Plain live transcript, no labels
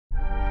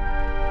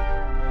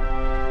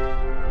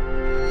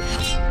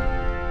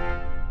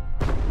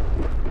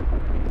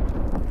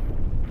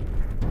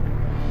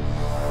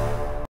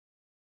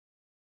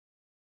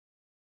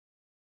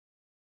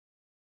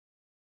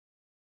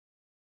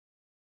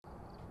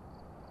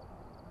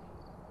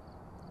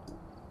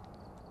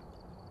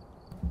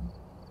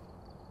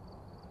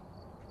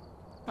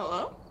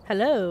Hello?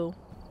 Hello.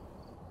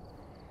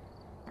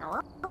 Hello?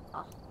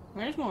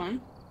 There's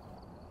one.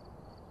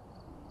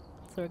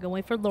 So we're gonna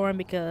wait for Lauren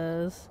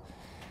because,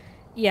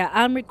 yeah,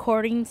 I'm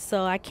recording,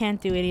 so I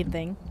can't do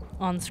anything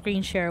on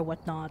screen share or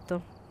whatnot.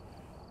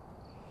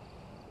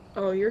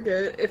 Oh, you're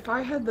good. If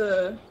I had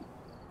the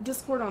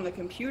Discord on the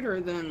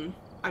computer, then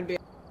I'd be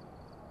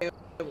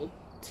able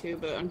to,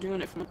 but I'm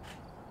doing it from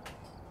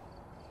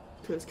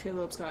because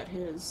Caleb's got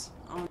his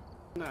on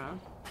the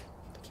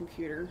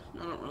computer.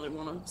 I don't really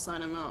want to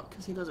sign him out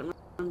because he doesn't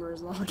remember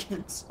his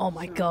logins. Oh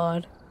my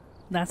god,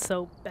 that's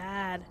so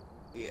bad.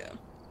 Yeah.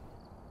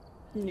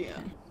 Yeah.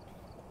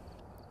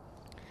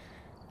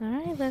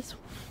 Alright,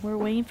 we're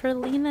waiting for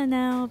Lena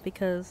now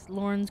because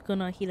Lauren's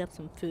gonna heat up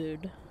some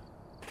food.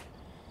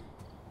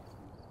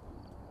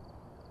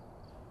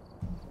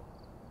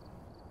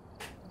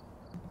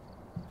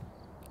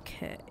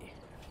 Okay.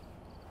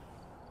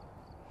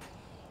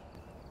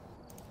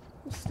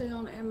 We'll stay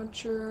on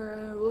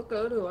amateur. We'll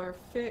go to our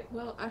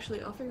well,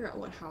 actually, I'll figure out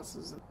what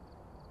houses and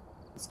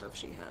stuff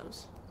she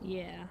has.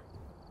 Yeah.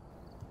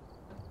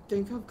 I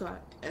think I've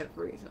got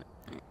everything.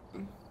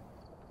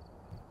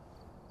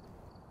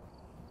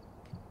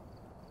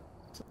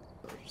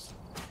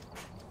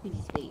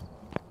 Sweet.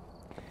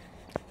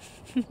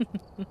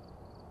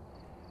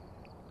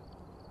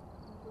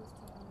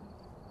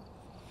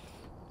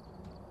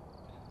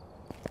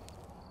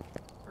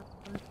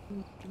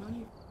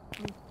 Money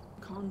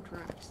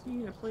contracts. You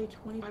need to play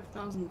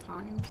 25,000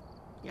 times?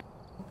 Yeah.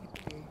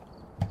 Okay.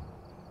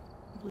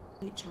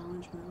 Complete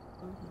challenge mode.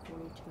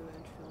 42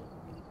 edge field.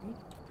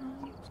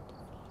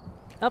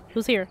 Oh,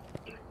 who's here?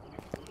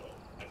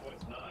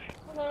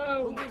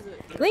 Hello. Who is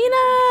it?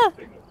 Lena!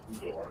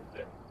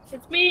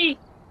 It's me.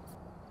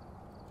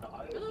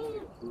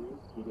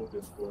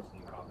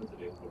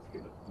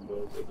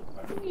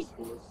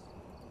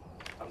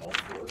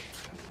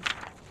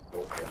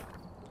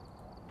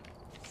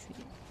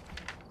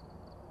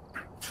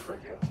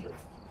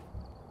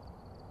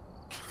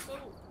 So,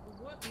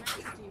 what maps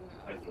do you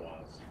have?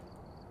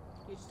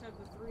 You just have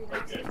the 3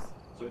 houses?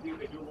 So they do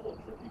a little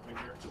tricky thing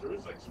here, because there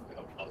is like something a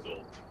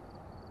puzzle.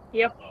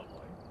 Yep.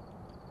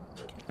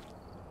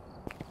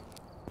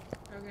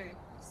 Okay,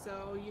 so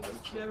you've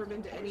never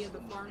been to any of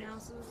the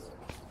farmhouses?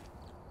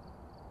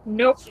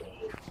 Nope.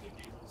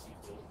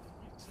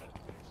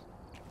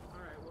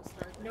 Alright, we'll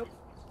start there. Nope.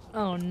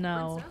 Oh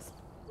no. Princess,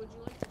 would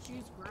you like to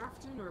choose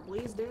Grafton or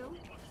Blaisdell?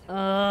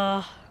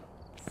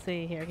 Let's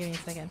see here, give me a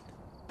second.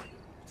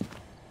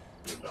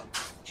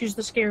 Choose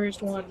the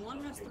scariest one.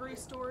 One has 3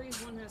 stories,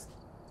 one has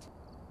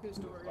 2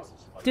 stories.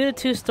 Do the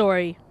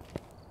 2-story.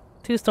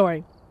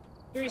 2-story.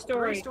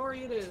 3-story.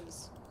 3-story it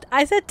is.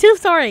 I said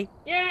 2-story!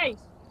 Yay!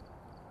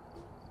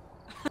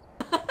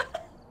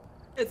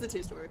 It's a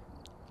 2-story.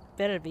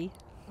 Better be.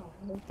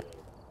 Oh,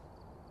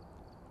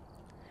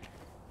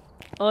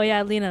 Oh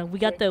yeah, Lena, we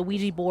got the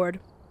Ouija board.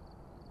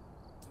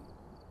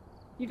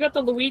 you got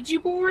the Luigi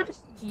board?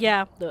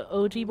 Yeah, the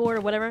OG board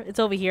or whatever. It's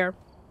over here.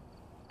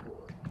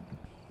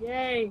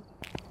 Yay!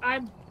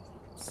 I'm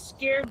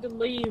scared to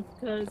leave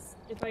because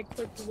if I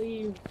click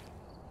leave,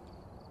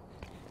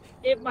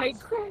 it might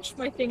crash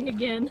my thing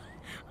again.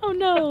 Oh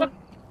no.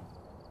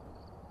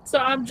 So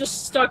I'm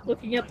just stuck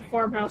looking at the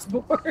farmhouse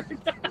board.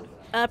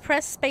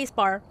 Press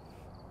spacebar.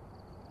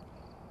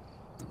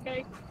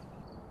 Okay.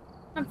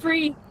 I'm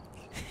free.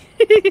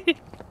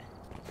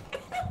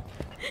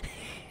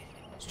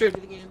 Straight to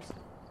the games.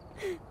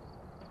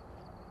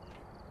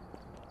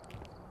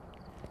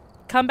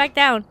 Come back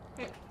down.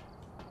 Hey.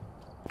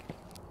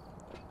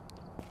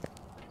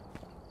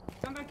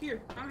 Come back here.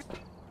 Come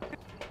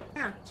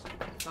here.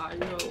 I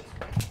know.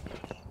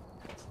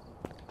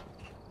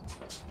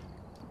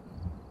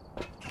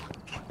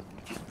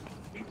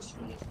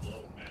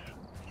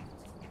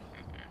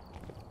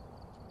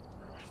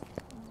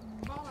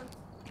 Baller.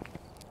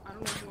 I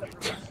don't know if you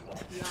want to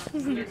yeah,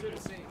 you guys are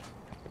the same.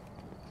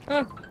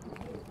 Huh.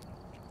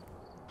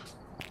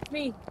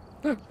 Me.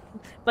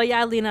 But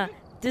yeah, Lena,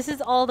 this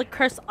is all the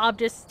cursed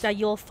objects that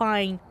you'll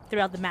find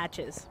throughout the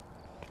matches.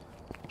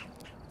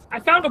 I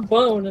found a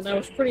bone and I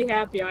was pretty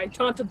happy. I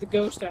taunted the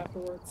ghost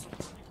afterwards.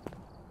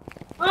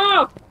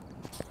 Oh!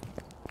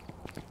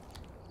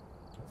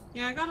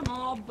 Yeah, I got them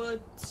all,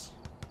 but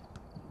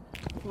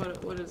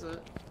what is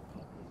it?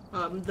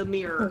 The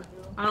mirror.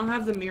 I don't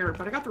have the mirror,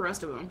 but I got the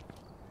rest of them.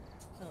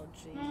 Oh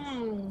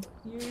jeez.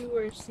 You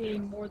are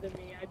seeing more than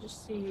me. I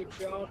just see a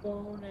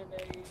jawbone and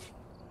a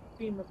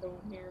femur bone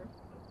here.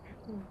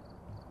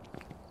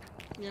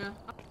 Yeah,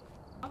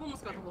 I've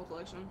almost got the whole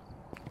collection.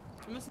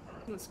 I'm missing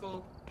the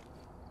skull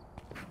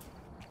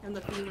and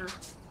the femur.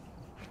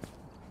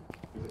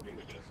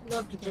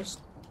 Love to just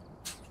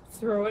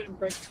throw it and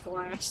break the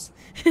glass.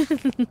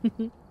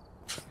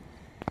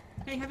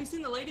 Hey, have you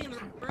seen the lady in the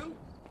room?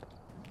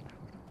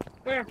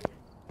 Where?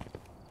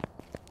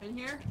 In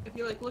here? If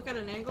you like look at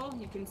an angle,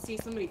 you can see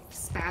somebody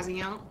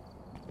spazzing out.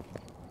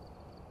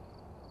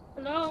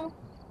 Hello?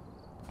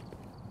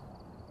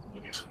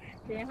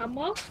 Grandma?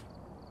 What?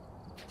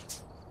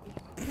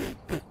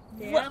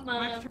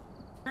 Grandma?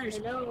 Turn your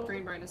Hello?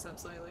 screen brightness up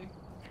slightly.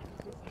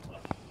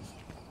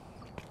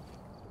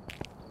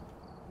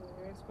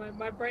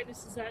 My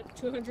brightness is at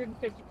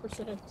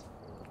 250%.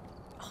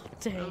 Oh,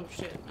 dang. Oh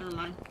shit, never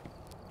mind.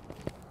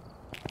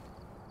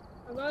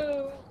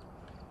 Hello?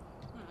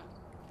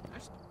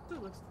 Actually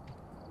looks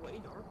way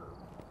darker.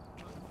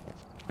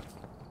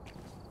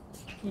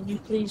 Can you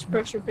please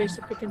press your face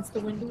up against the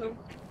window?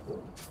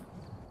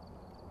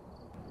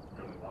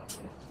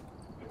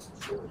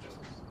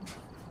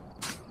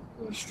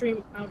 Your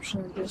stream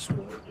option on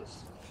Discord.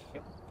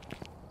 Yep.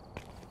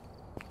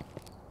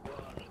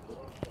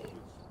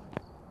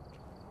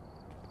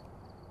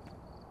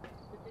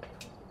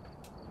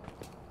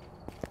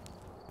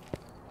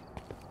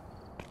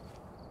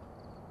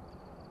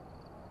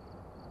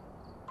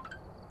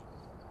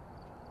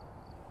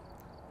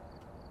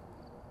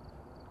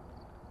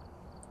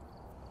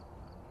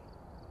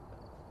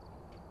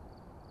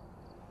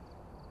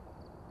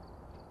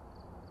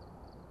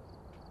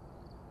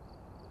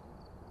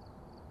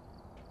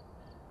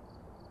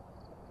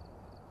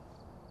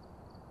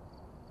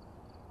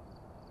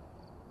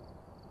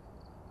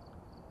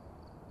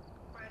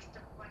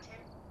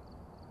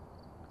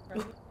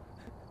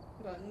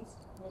 Buttons.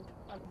 Well,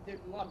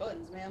 there's a lot of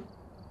buttons, ma'am.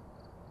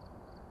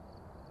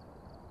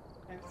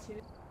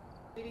 Activities.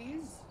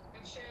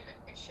 It should.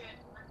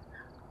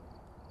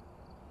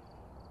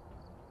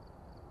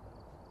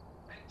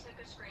 I took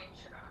a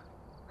screenshot,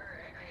 or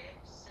I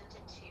sent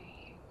it to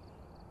you.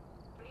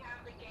 We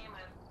have the game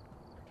of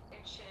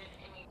it should,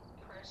 and you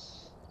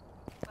press,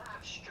 we'll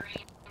have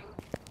stream,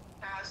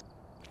 Phasmo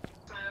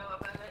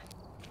above it.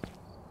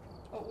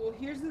 Oh, well,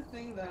 here's the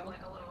thing, though.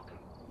 Like a little.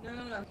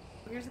 No.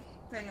 Here's the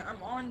thing.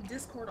 I'm on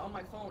Discord on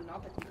my phone,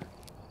 not the computer.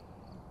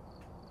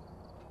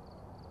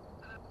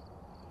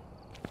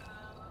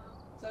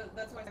 So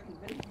that's why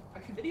I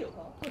can video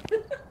call. Why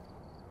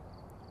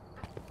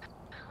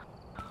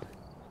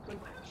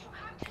don't you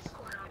have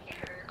Discord on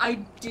here? I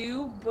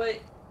do,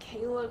 but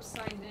Caleb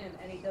signed in,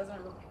 and he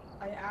doesn't.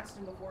 I asked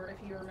him before if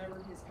he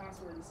remembered his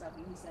password and stuff,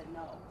 and he said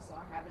no, so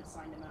I haven't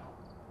signed him out.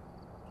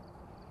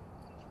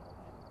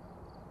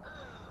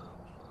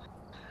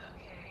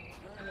 Okay.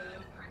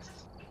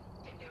 Princess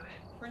can do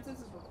it. Princess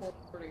is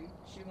recording.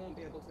 She won't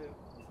be able to.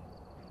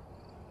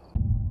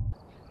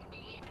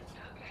 Me?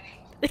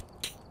 Okay.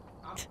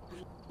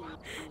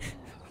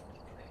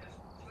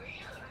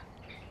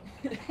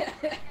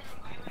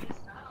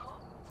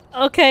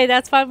 Okay,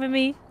 that's fine with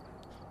me.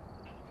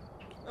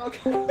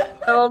 Okay.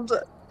 Let's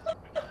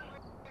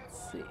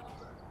see.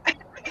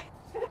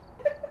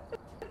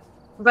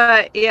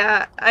 But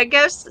yeah, I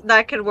guess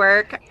that could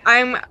work.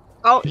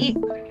 I'll eat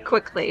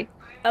quickly.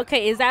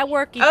 Okay, is that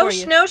working Oh, for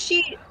you? snow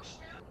sheet.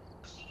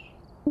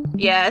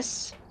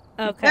 Yes.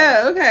 Okay.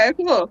 Yeah, okay,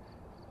 cool.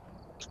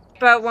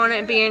 But won't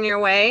it be in your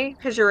way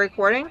because you're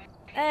recording?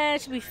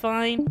 It should be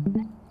fine.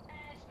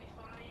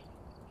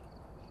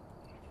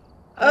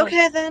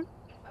 Okay then.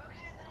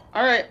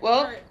 Alright,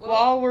 well,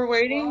 While we're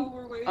waiting,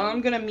 I'm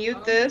gonna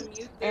mute this,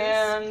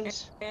 and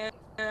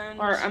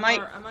or I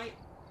might,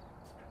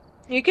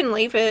 You can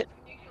leave it.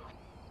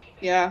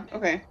 yeah,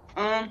 okay.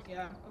 Yeah,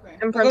 okay.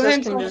 And Go ahead Princess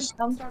and can just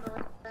come. Start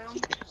around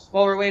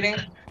while we're waiting,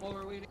 while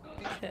we're waiting.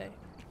 Okay.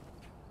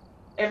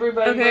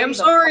 everybody. Okay, I'm ready?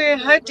 sorry, I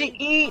had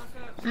to eat.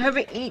 I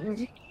haven't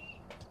eaten.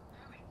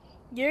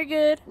 You're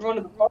good. We're going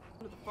to the park.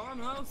 To the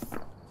farmhouse.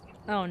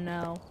 Oh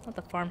no, not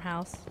the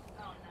farmhouse.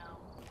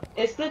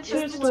 It's the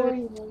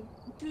two-story.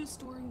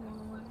 Two-story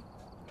one.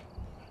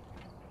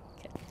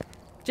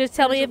 Just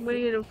tell me if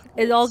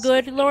it's all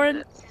good,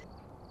 Lauren.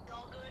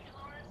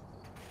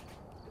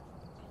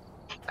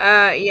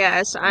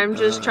 Yes, I'm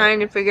just trying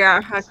to figure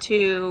out how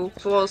to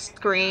full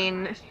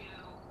screen.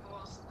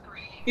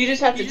 You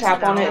just have to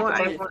tap on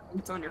it.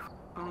 It's on your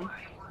phone.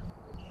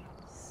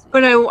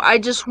 But I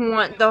just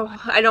want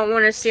I don't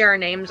want to see our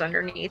names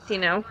underneath, you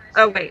know?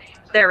 Oh, wait.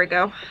 There we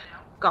go.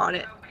 Got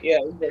it. Yeah,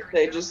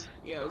 they just.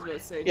 Yeah, I was gonna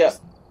say. Yeah.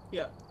 Just,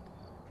 yeah.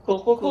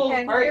 Cool.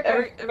 Okay. Alright,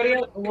 everybody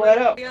up. We'll head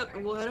up. Yep,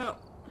 and we'll head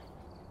up.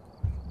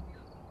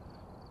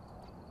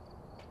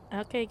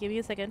 Okay, give me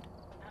a second.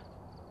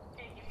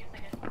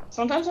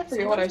 Sometimes I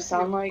forget what I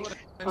sound like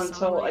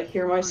until I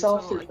hear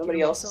myself through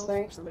somebody else's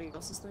thing. Somebody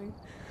else's thing.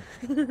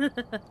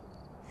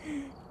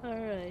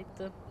 Alright.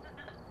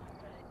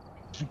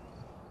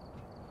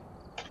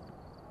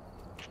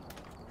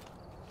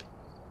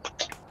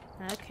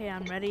 Okay,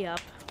 I'm ready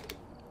up.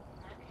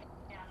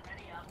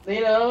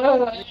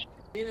 Lena.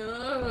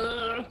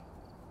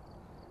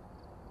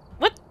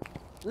 What?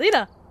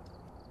 Lena!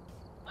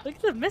 Look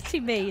at the mess she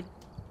made.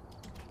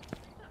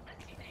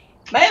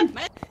 Ma'am.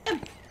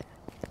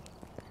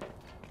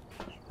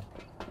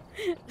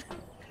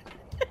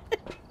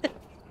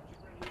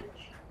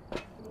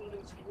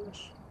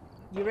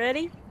 You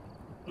ready?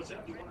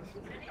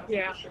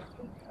 Yeah.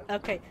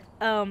 Okay.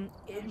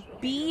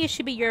 B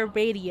should be your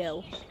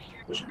radio.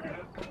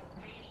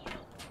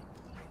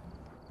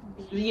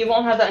 You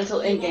won't have that until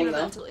in You won't game have that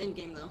though. Until in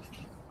game though.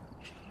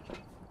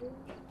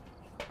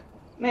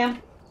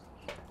 Ma'am.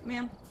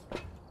 Ma'am.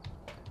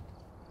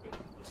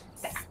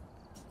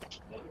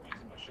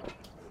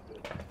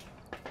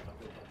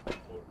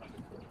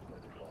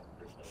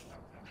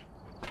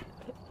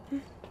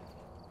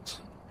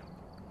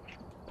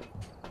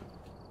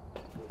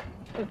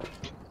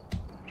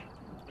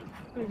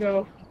 We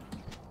go.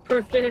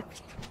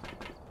 Perfect.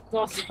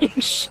 All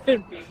things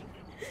should be.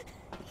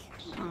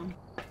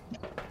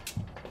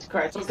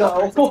 Christ, let's go.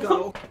 Let's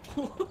go.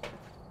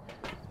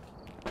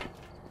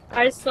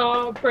 I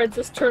saw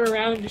Princess turn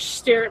around and just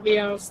stare at me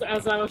as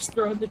I was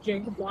throwing the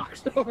Jenga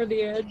blocks over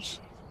the edge.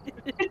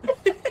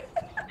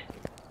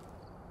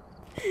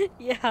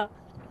 Yeah.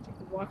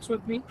 Walks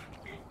with me.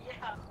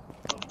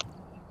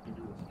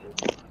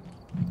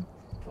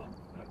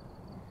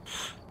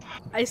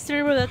 I still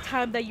remember the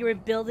time that you were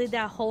building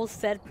that whole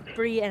set,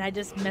 Bree, and I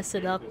just messed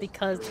it up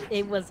because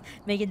it was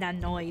making that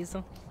noise.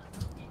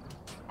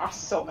 I'm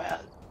so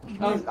mad.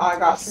 I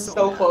got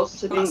so close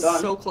to being done.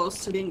 So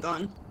close to being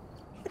done.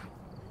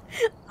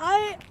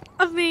 I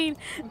mean,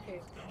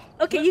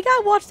 Okay. you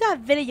gotta watch that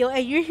video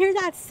and you hear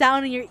that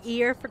sound in your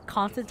ear for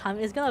constant time.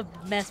 It's gonna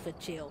mess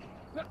with you.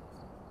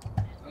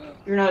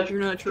 You're not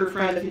a true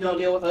friend if you don't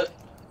deal with it.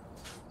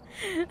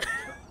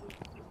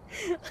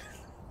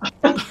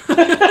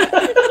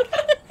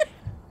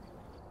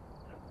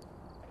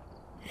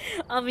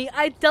 I mean,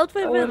 I dealt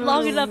with it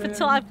long enough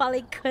until I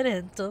finally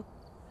couldn't.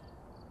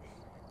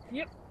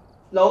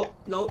 Nope.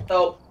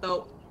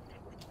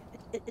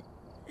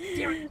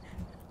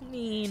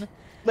 Mean.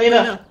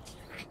 Lena.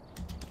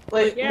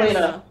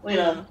 Yes.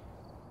 Lena.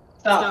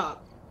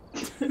 Stop.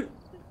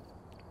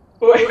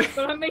 But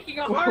I'm making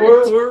a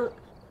heart.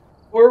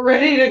 We're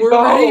ready to go.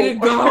 We're ready to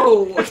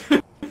go.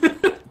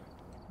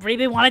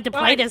 Bree wanted to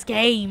play this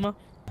game.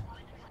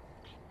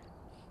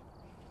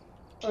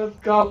 Let's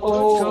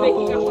go. Just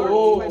making a heart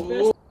with my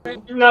best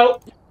friend. No.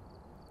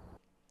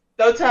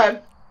 No time.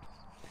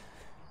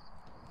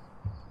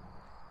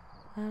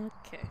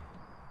 Okay.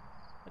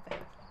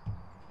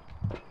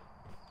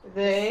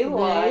 They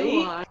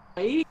like.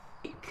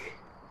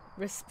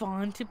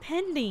 Respond to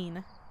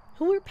pending.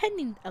 Who are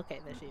pending? Okay,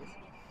 there she is.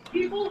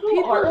 People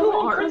who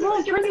are Princess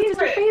is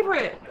your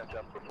favorite.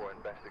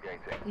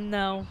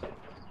 No.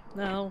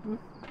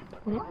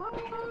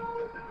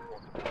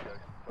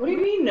 What do you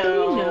mean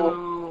no?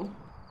 No.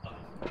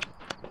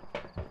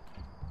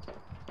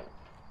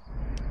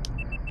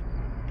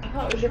 I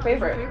thought it was your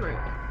favorite.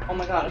 Oh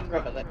my god, I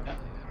forgot about that.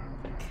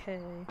 Okay.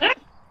 Right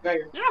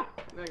here. Yeah.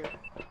 There you go.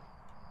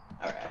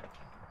 Alright.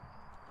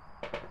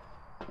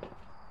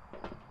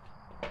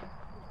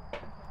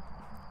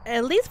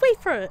 At least wait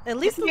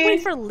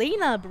for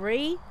Lena,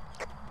 Bree.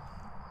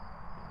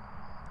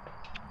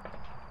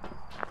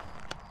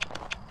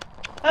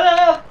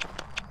 Hello.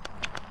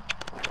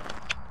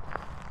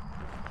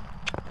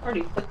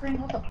 Already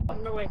flickering? What the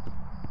fuck? No way.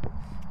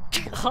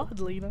 God,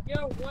 Lena.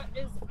 Yo, what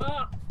is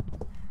up?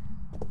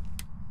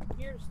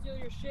 Here, steal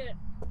your shit.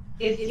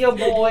 It's your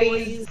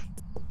boys.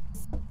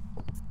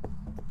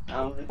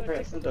 Oh, I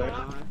forgot some doors.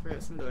 I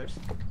forgot some doors.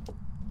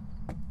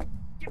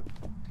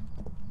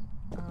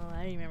 Oh,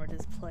 I remember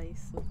this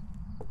place.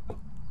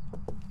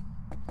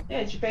 Yeah,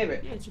 it's your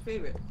favorite. Yeah, it's your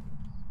favorite.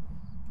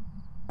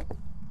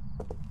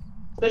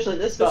 Especially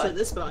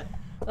this spot.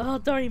 Oh,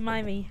 don't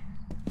remind me.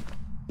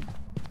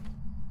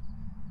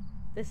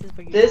 This is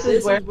where you This died.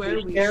 is where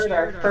we shared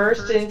our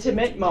first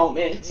intimate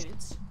moment,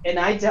 and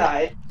I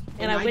died.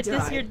 And I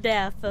witnessed your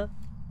death.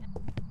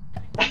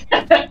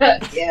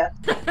 Yeah.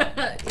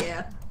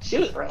 Yeah. She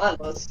was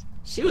relentless.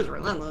 She was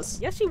relentless.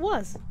 Yes, she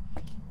was.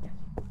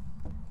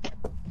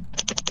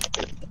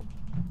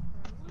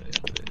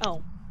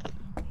 Oh.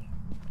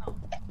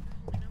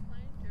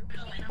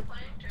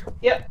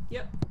 Yep.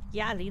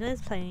 Yeah, Lena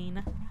is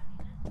playing.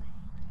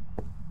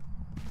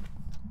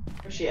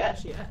 Where's she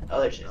at?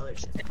 Oh, there she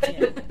is.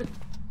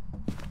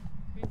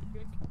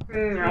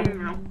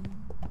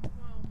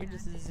 You're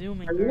just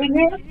zooming. Are you girl. in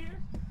here?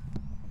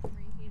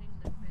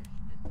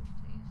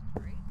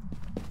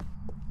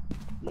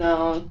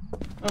 No,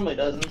 normally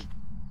doesn't.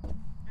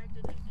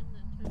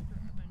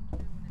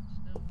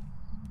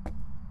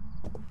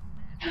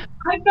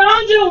 I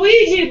found a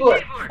Ouija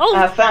board! Oh!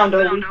 I found a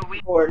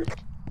Ouija board.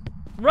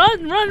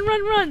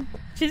 Run!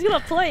 She's gonna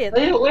play it.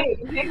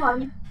 Wait, hang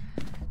on.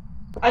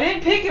 I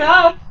didn't pick it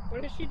up!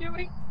 What is she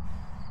doing?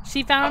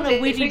 She found I'll a take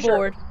a Ouija picture.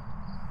 board.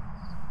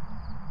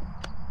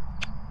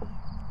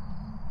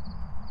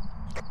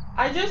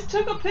 I just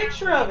took a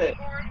picture of it.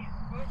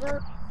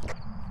 Over.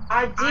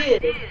 I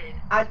did.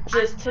 I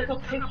just took a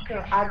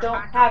picture. I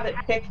don't have it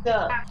picked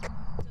up.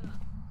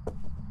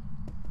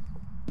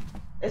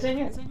 It's in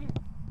here.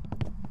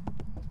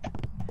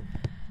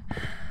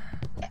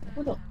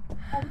 What the?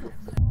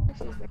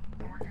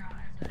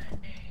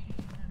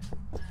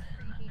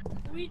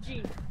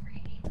 Luigi.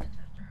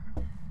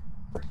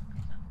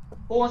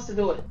 Who wants to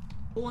do it?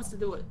 Who wants to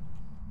do it?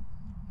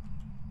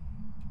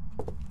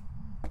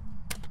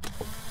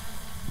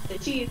 The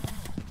cheese.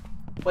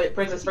 Wait,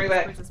 Princess, bring it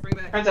back. Princess, bring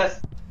it back.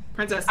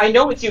 Princess, I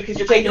know it's you because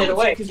you're taking it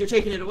away. Because you're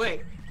taking it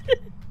away.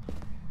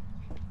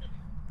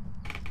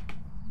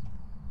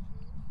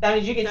 That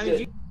means you get That to do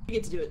means it. you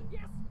get to do it.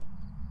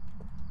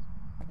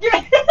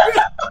 Yeah.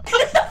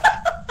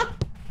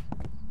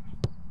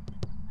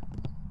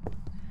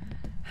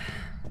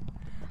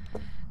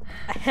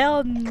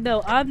 Hell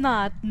no, I'm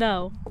not.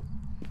 No.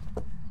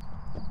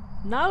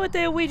 Not with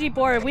the Ouija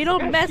board. We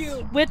don't mess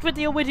with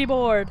the Ouija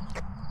board.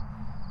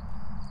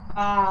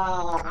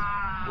 Oh,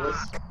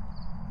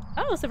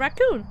 it's a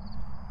raccoon.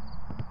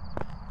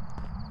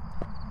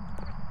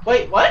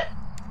 Wait, what?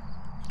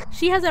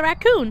 She has a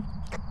raccoon.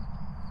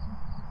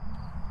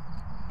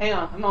 Hang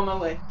on, I'm on my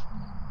way.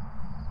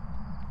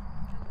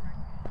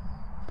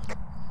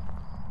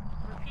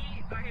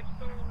 Repeat, I have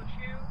stolen the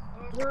shoe.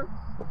 Over.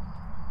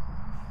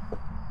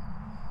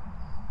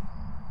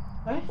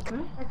 What?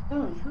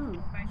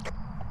 Raccoon.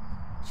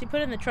 She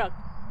put it in the truck.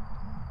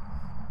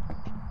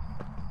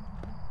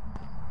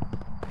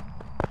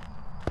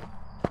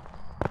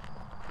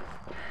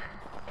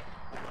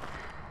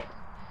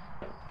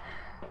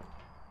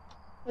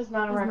 It's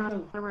not a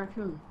raccoon. Not a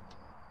raccoon.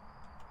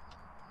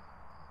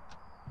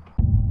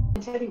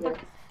 Teddy bear.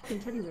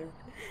 Teddy bear.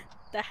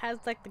 That has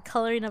like the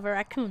coloring of a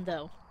raccoon,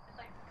 though.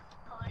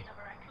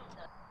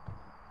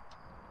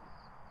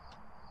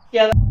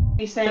 Yeah, that's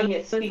me saying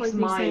it speaks like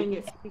mine. saying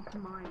it speaks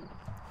mine.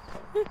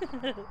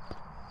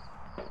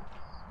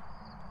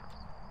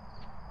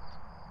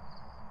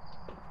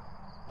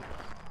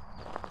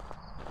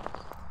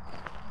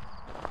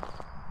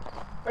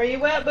 Where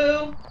you at,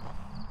 boo?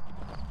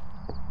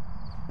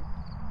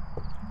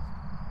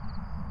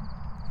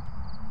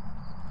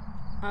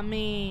 I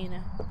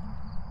mean,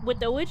 with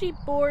the Ouija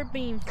board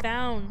being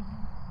found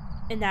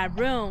in that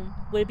room,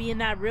 would it be in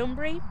that room,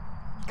 Bree?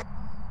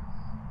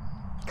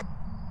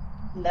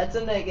 That's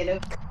a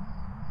negative.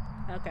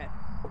 Okay.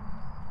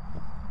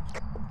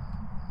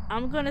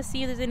 I'm gonna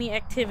see if there's any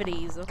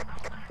activities. It's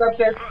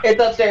upstairs.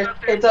 It's upstairs.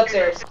 It's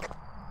upstairs.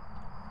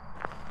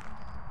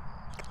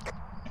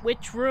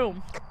 Which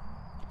room?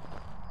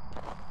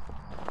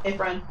 Hey,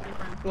 friend.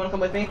 You wanna come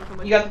with me?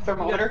 You got the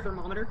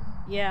thermometer?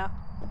 Yeah.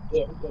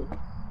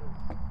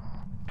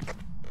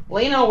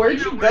 Lena, where'd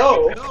you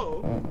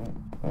go?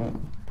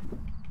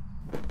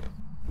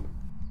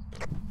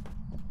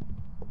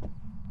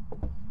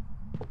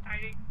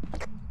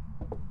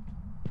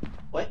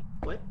 What?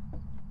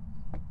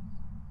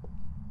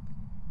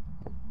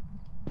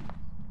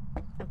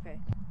 Okay.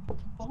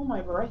 Oh,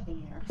 my breath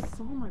in here.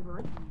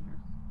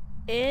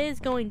 It is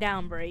going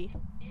down, Bree.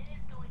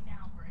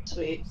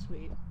 Sweet.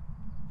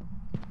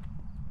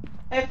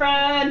 Hey,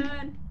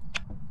 friend!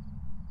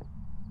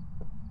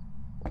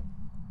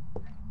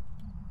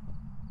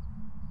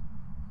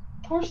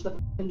 Of course the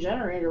f***ing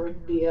generator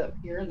would be up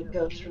here in the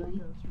ghost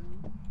room.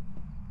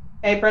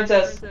 Hey,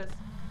 princess.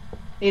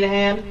 Need a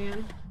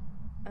hand?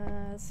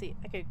 Let's see.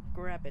 I could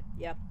grab it.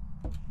 Yep.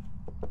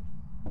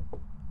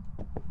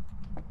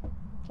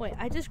 Wait,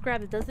 I just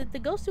grabbed it. Does the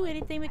ghost do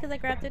anything because I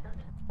grabbed it?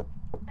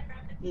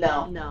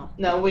 No,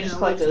 we just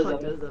collected as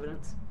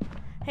evidence.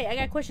 Hey, I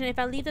got a question. If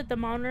I leave the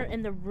thermometer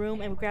in the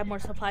room and grab more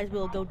supplies,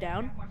 will it go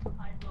down?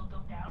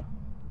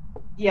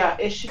 Yeah,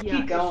 it should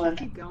keep going.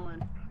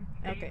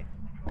 Okay.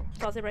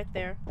 Toss it right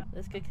there.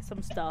 Let's get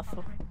some stuff.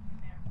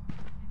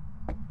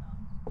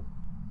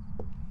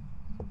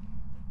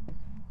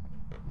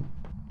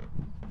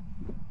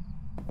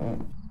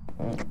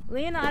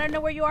 Lena, I don't know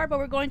where you are, but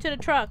we're going to the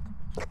truck.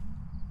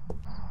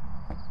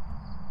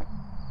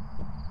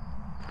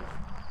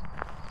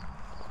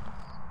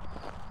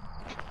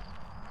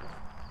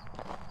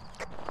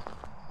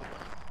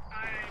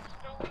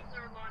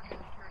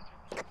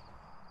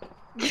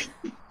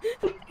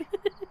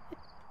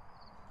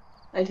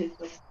 I take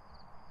this.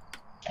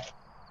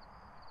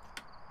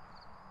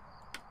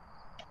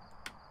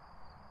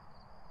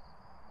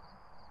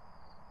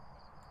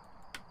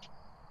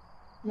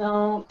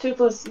 No,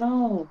 Toothless,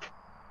 no.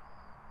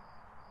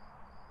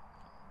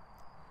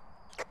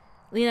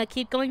 Lena,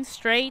 keep going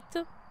straight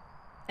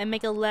and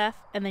make a left,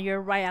 and then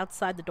you're right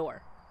outside the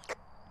door.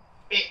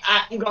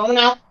 I'm going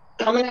out.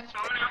 Coming out.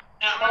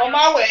 I'm on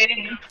my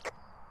way.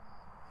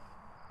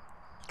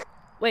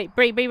 Wait,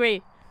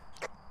 Bree.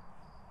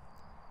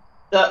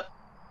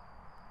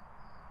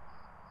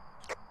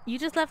 You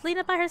just left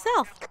Lena by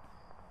herself.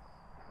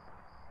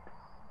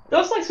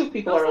 Those like two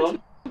people are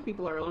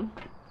alone.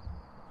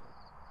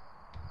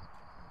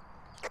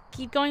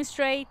 Keep going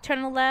straight, turn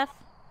to the left.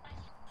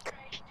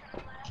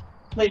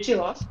 Wait, she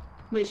lost?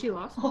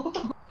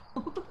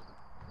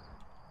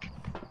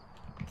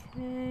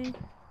 Okay.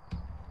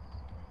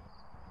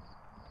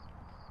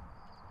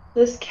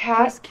 This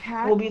cat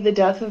will be the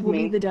death of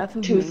me.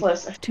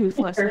 Toothless.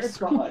 Toothless. Swear to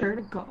Swear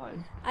to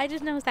God. I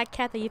just noticed that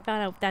cat that you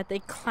found out that they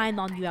climbed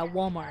on you at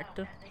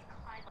Walmart.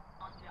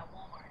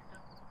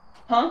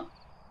 Huh?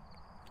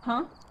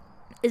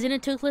 Isn't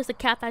it Toothless, the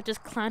cat that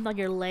just climbed on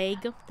your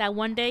leg that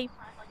one day?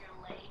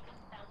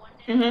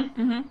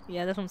 Mm-hmm.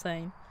 Yeah, that's what I'm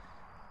saying.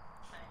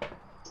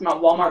 It's my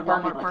Walmart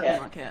parking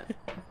lot cat.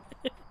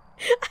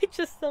 I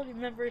just still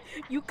remember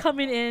you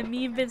coming in,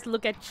 me and Vince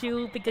look at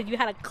you because you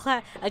had a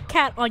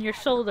cat on your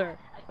shoulder.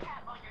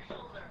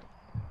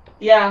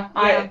 Yeah,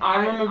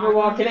 I remember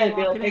walking in and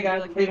be like, hey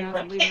guys, leaving.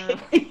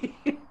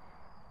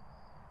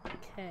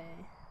 Okay.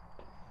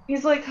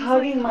 He's like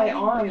hugging my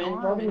arm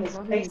and rubbing his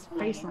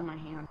face on my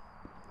hand.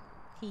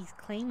 He's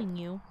claiming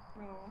you.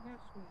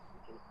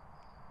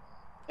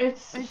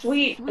 It's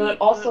sweet, but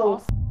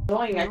also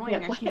annoying. I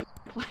can't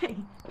Play.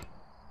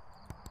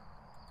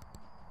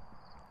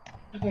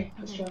 Okay,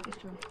 let's go.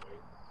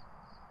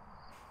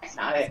 That's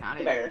not That's it. not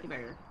Get it. better. Get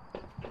better.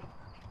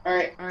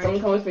 Alright, Alright.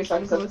 someone come with me so I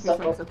can set Come this with me stuff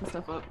so I can up. set this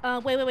stuff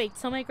up. Wait.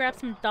 Somebody grab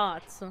some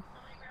dots.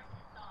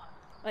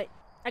 Wait,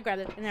 I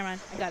grabbed it. Never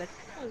mind. I got it.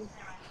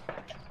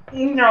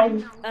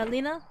 No.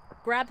 Lena,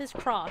 grab this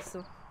cross.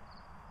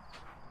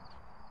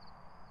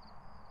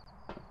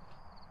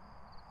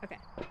 Okay.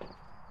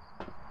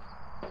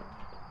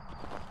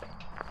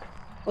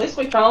 At least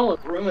we found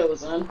what room it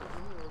was in.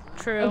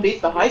 True. It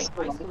beats the high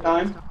school all the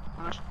time.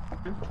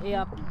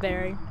 Yep,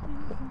 very.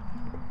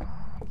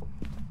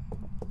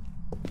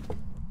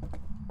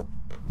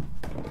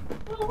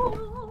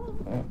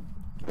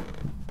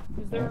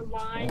 Is there a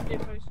line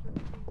if I start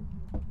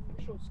reading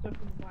actual stuff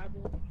in the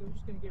Bible, they're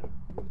just gonna get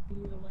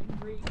real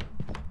angry?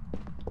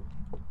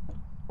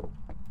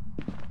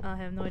 I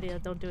have no idea.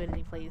 Don't do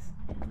anything, please.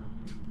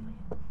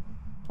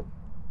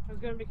 I was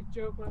gonna make a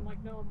joke, but I'm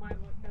like, no,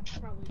 that's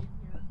probably in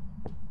here.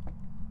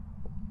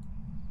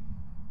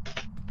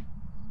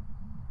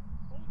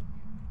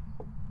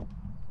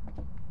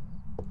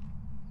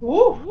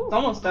 Woo! It's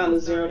almost down to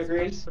 0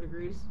 degrees.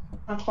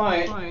 Not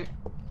quite.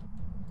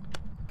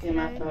 Damn,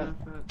 I thought.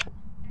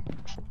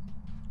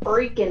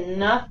 Freaking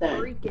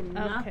nothing.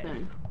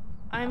 Okay.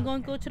 I'm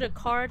going to go to the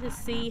car to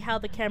see how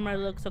the camera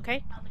looks,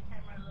 okay?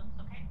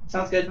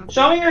 Sounds good.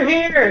 Show me you're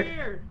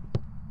here!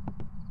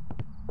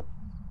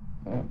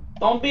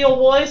 Don't be a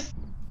voice.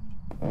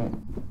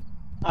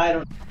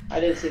 I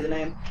didn't see the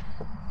name.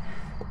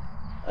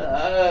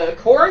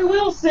 Corey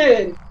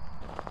Wilson!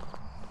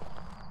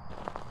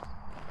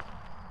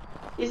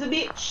 He's a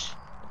bitch.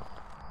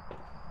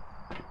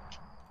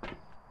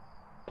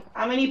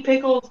 How many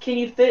pickles can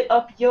you fit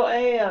up your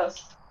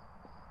ass?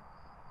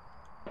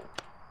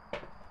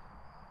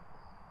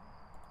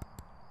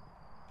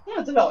 Yeah,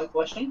 that's a valid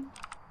question.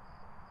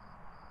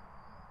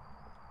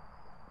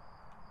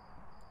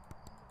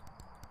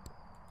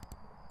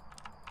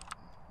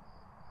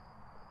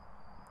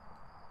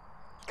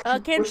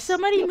 Can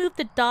somebody move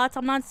the dots?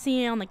 I'm not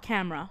seeing it on the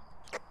camera.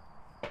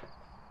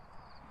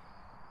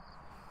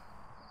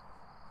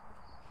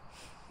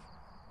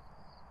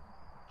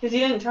 Because you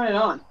didn't turn it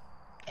on.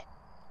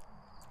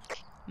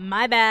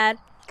 My bad.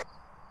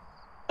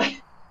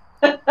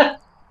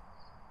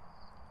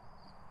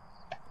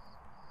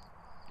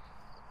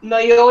 No,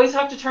 you always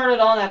have to turn it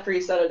on after you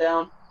set it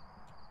down.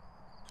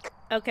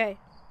 Okay.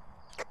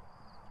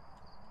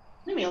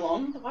 Leave me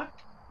alone. What the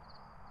fuck?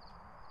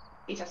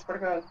 I swear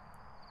to God.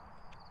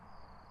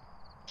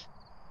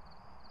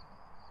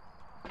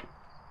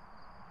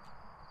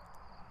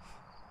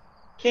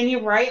 Can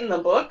you write in the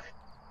book?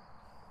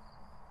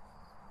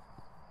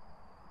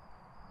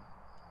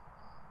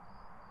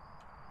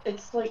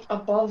 It's like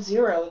above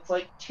 0. It's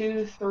like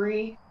 2,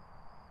 3.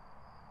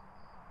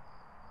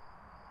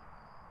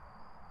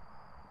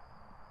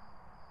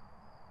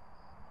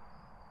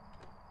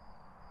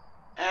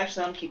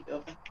 Actually, I'm gonna keep it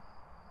open.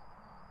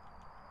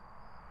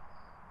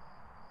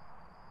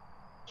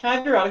 Can I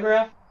have your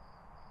autograph?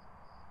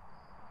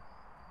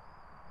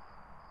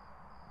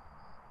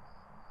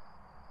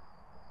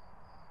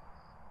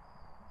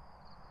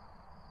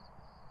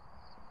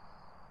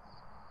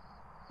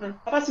 How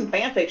about some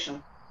fan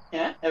fiction?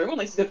 Yeah, everyone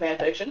likes a good fan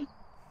fiction.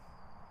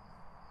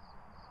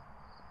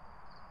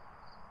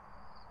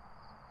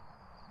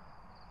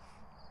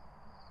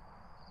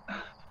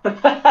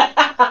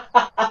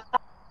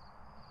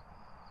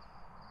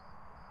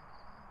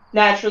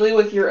 Naturally,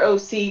 with your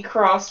OC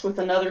crossed with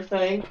another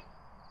thing.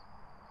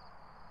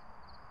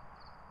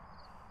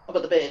 How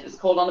about the bed? Is it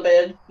cold on the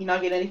bed? You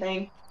not get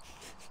anything?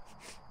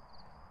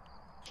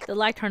 The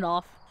light turned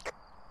off.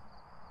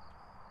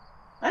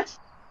 What?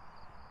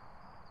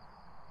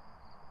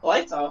 The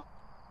lights off.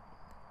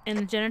 In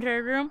the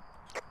janitor room?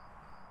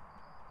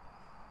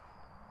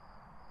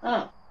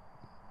 Oh.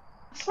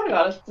 I swear to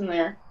God, it's in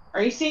there.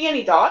 Are you seeing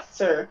any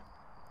dots, or?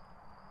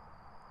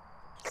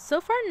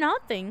 So far,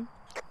 nothing.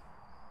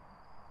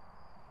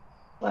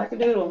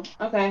 Wackadoodle.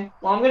 Okay.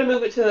 Well, I'm gonna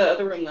move it to the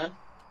other room then.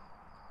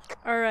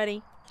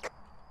 Alrighty.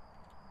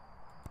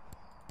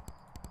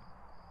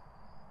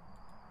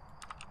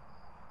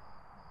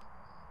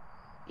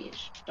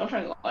 Yeesh. Don't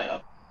turn the light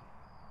off.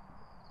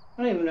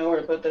 I don't even know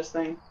where to put this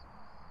thing.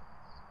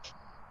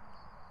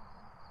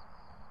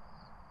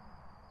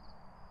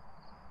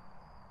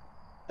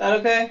 That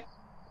okay?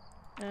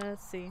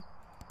 Let's see.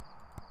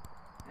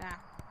 Ah.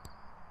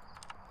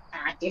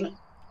 Ah, damn it.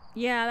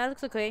 Yeah, that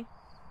looks okay.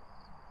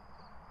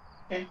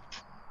 Okay.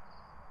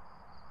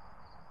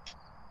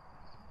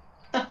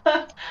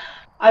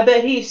 I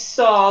bet he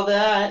saw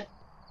that.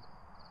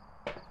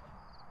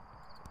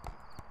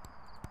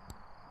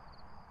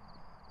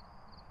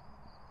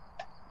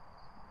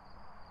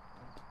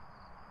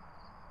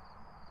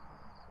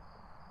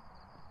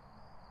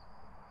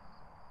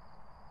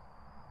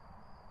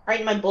 Write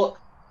in my book,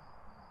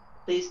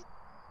 please.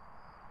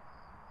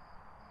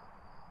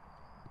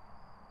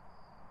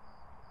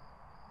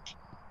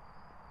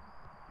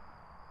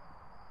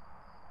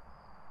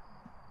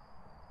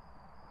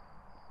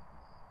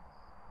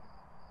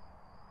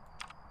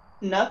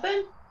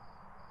 Nothing?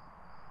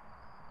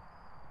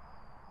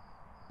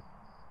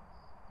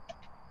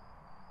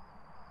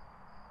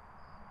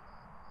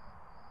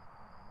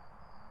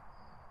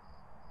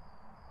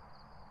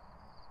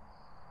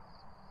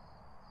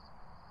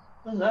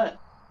 What's that?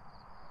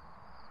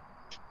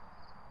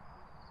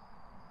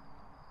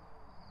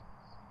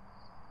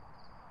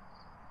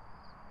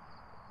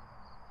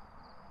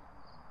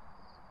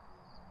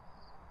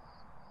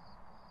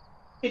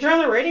 He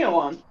turned the radio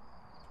on.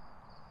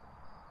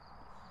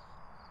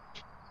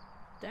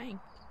 Dang.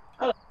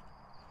 Oh.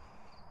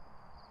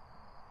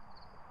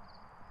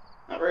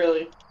 Not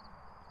really.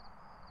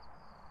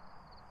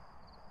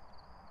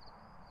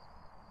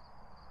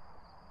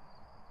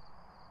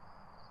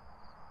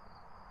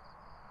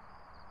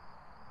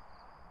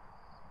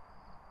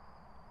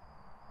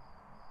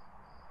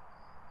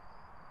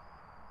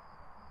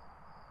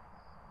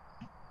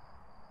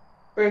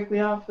 Break me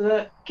off of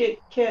that Kit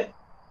Kat.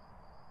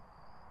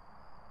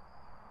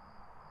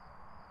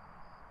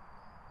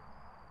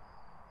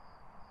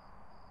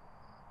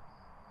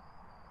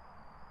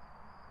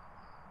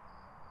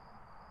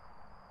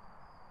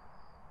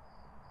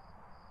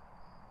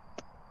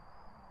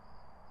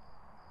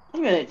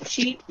 I'm gonna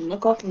cheat and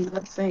look off into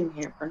that thing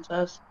here,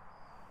 princess.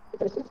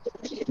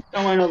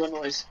 Don't I know the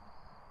noise?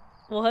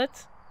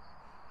 What?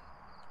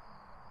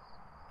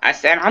 I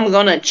said I'm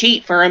gonna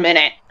cheat for a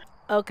minute.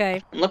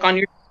 Okay. And look on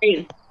your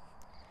screen.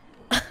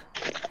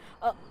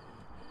 Oh.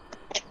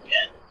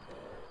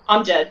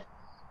 I'm Jed.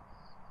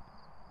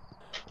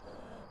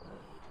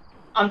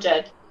 I'm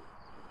Jed.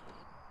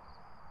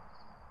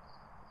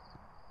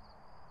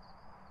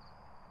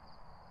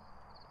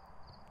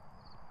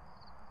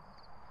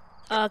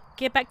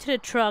 Get back to the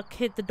truck.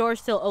 Hit the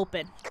door's still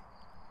open.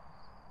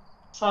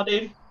 Saw,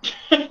 dude.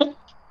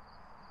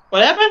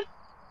 What happened?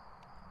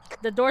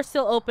 The door's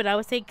still open. I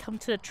would say come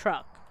to the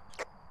truck.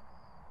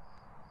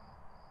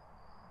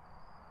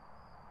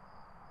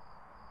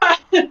 I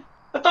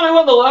thought I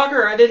went to the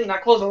locker. I didn't. I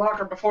closed the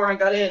locker before I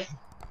got in.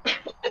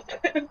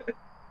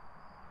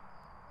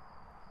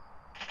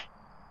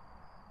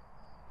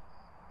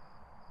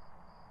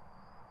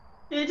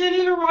 You didn't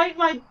even write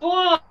my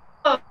book.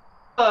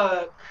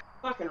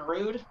 Fucking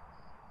rude.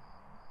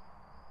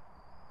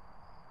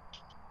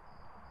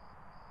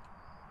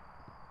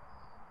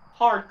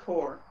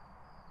 Hardcore.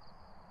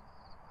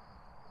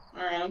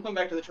 Alright, I'm coming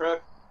back to the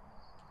truck.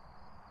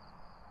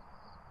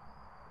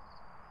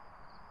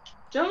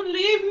 Don't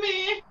leave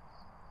me!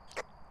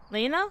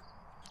 Lena?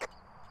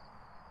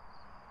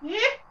 Yeah?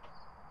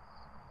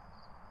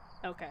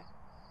 Okay.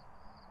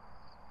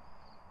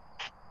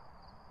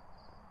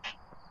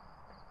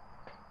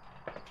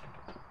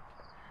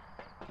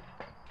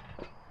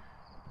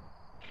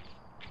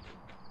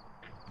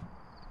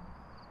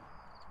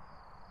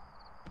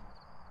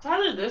 It's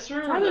either this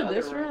room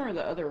or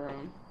the other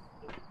room.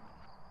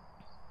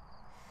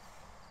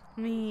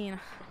 I mean,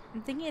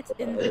 I'm thinking it's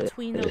in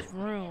between those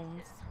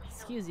rooms.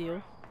 Excuse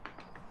you.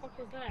 What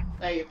was that?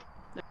 Thank you.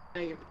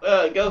 Thank you.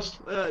 Ghost.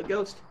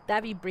 Ghost.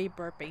 That'd be Bree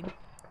burping.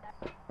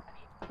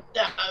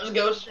 Yeah, it was a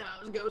ghost. Yeah,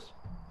 it was a ghost.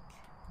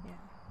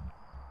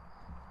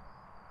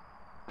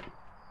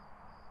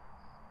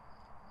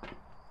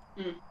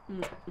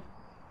 Yeah.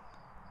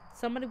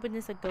 Somebody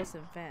witnessed a ghost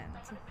event.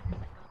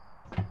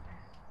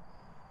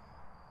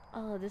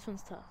 Oh, this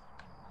one's tough.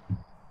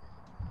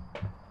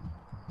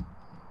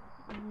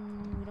 We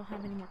don't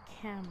have any more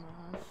cameras.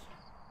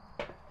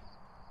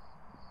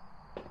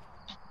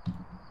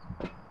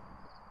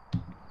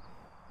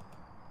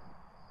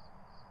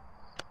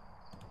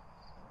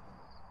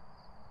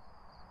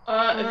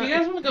 If you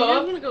guys want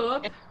to go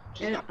up,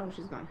 yeah. Oh,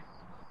 she's gone.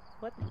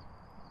 What?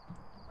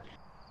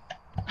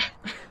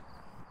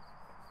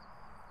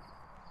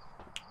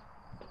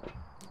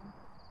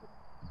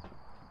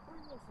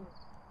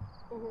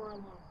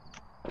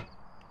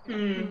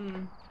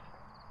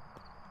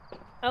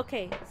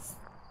 Okay,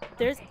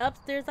 there's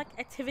like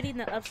activity in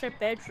the upstairs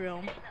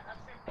bedroom.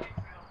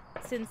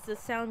 Since the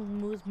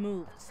sound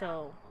moved,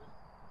 so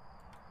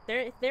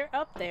they're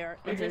up there.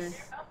 It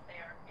just.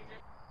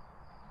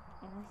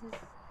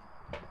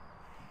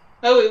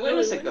 Oh, we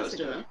witnessed a ghost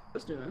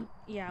doing.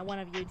 Yeah, one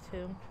of you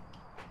two.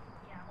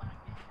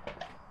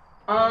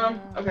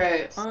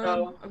 Okay,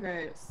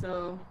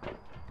 so.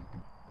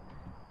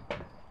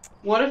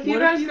 What if you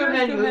guys go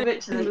ahead and move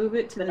it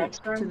to the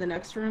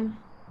next room?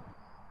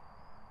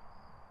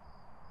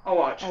 I'll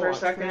watch for a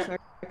second.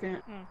 Okay.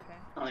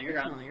 Oh, you're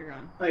gone.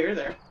 Oh, you're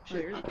there. Oh,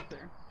 you're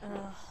there.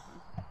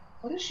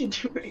 What is she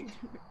doing?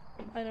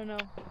 I don't know.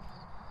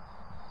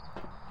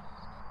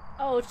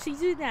 Oh, she's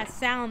doing that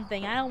sound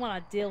thing. I don't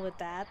want to deal with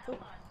that.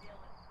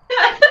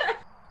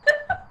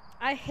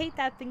 I hate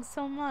that thing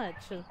so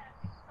much.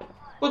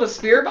 Well, the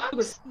spirit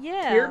box?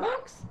 Yeah. Spirit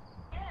box?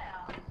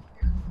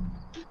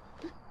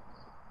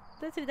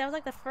 Literally, that was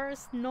like the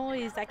first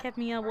noise that kept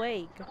me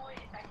awake.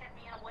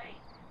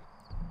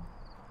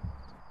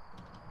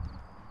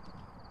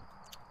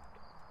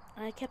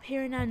 I kept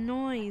hearing that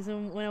noise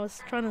when I was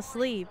trying to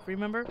sleep,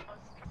 remember?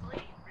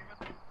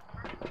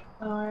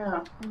 Oh,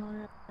 yeah.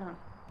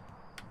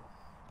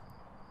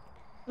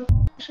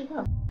 actually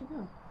go?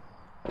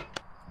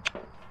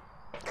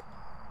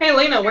 Hey,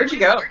 Lena, where'd you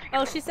go?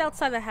 Oh, she's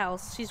outside the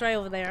house. She's right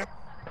over there.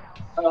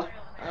 Oh.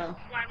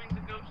 Slamming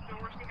the ghost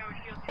door, see how it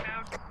feels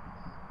about.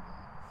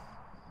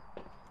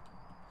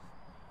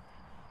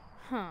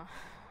 Huh.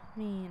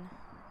 Mean.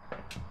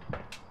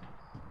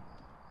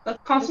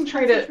 Let's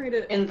concentrate it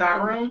in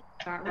that room.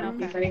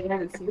 Okay.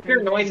 If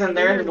there's noise in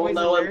there, then we'll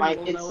know it's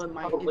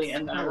probably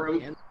in that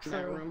room.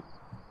 True.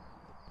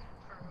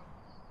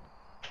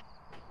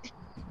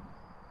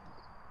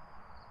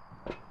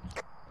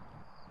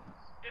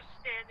 Just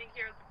standing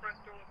here at the front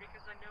door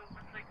because I know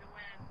once I go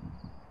in.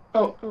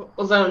 Oh,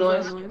 was that a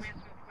noise?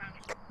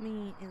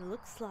 Me, it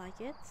looks like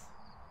it.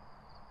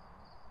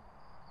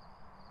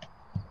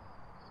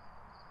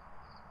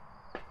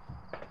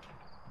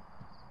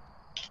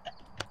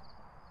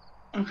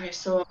 Okay,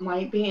 so it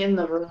might be in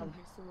the room.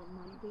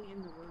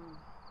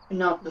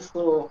 Not this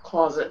little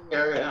closet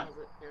area.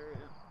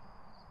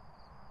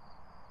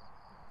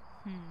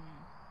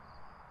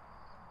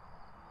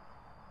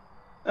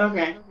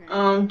 Okay.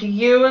 Do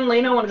you and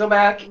Lena want to go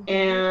back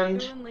and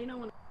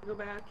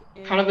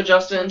kind of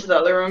adjust it into the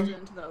other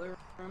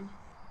room?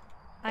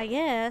 I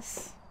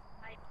guess.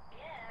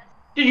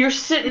 Dude, you're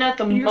sitting at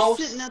the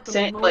most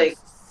like.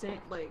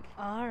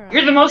 Alright.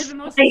 You're the most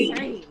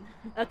sane.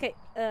 Okay,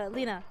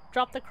 Lena,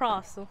 drop the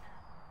cross.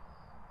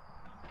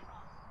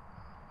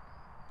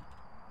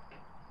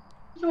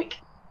 Yoink.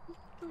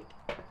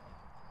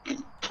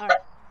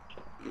 Alright.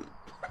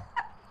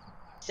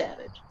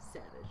 Savage.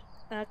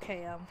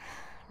 Okay,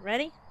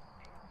 ready?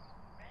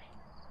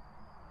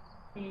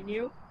 And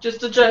you?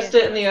 Just adjust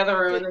it in the other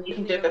room, and then you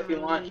can dip if you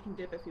want.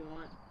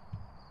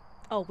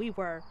 Oh, we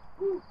were.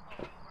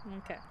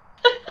 Okay.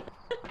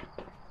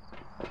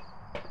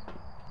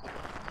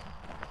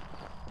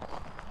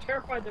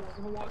 Terrified that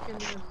we're gonna walk in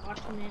there and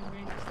watch the man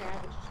Randy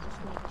Savage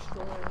just gonna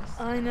destroy us.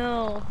 I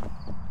know.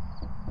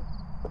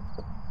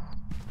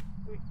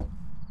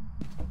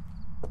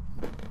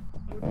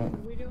 What are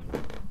we doing?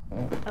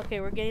 Okay,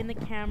 we're getting the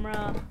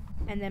camera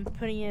and then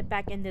putting it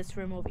back in this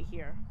room over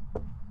here.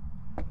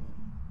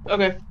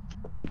 Okay.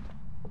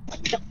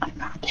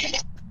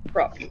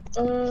 Bro.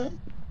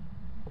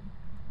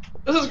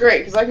 This is great,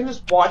 because I can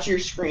just watch your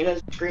screen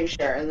as a screen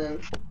share, and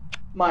then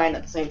mine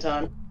at the same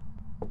time.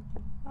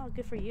 Oh,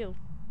 good for you.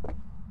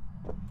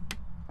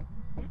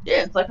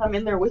 Yeah, it's like I'm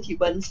in there with you,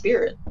 but in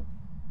spirit.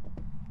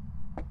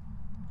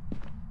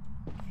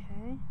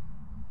 Okay.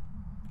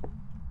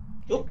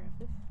 Oh. Grab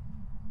this.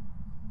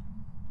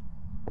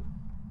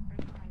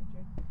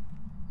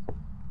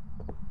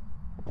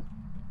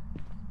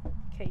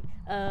 Okay,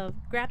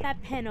 grab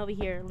that pen over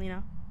here,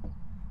 Lena.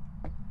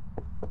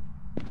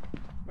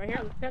 Right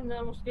here, the pen that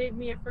almost gave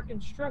me a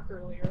freaking stroke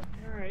earlier.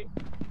 Alright.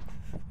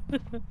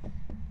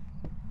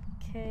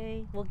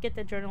 Okay, we'll get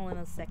the journal in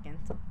a second.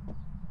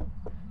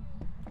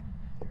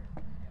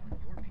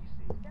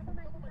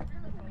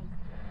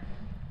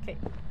 Okay,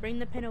 bring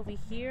the pen over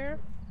here.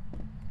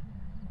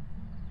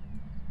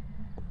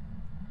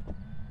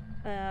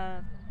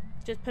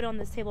 Just put it on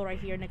this table right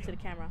here next to the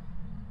camera.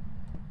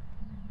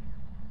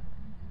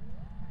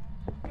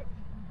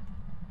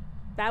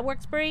 That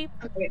works, Bree?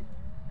 Okay.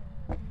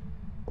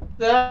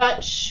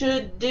 That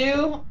should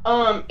do.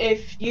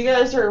 If you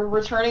guys are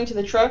returning to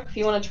the truck, if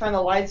you want to turn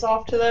the lights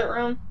off to that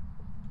room.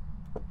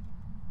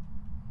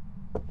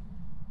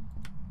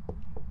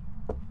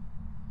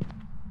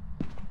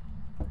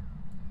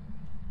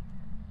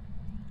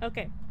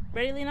 Okay,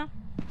 ready, Lena?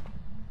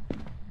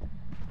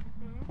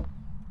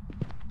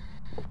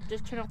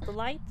 Just turn off the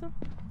light.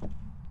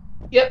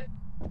 Yep.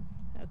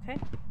 Okay.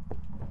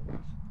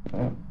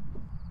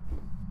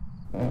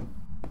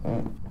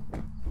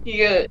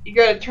 You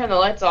gotta turn the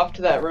lights off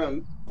to that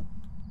room.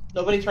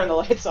 Nobody turned the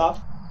lights off.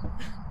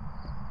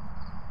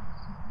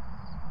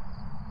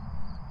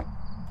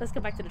 Let's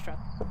go back to the truck.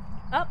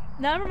 Oh,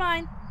 never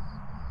mind.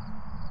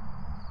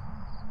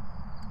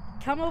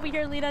 Come over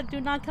here, Lena. Do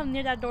not come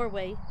near that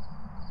doorway.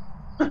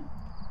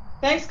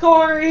 Thanks,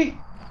 Corey.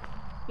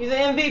 He's the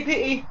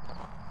MVP.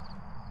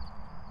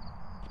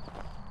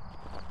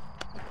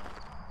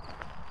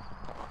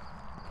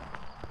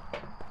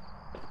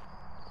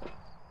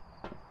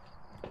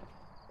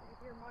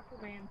 You're Macho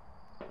Man.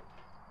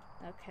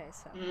 Okay,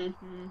 so.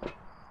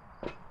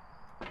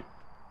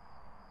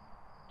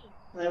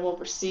 Then we'll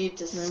proceed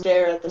to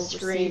stare at the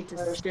screen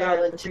for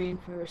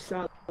a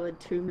solid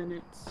 2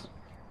 minutes.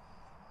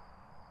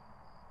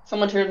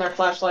 Someone turned their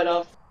flashlight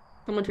off.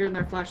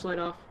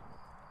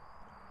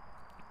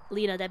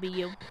 Lena, that'd be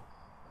you.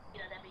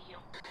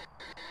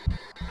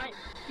 Hi,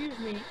 excuse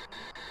me.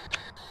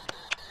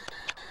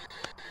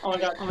 Oh my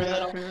god, turn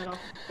that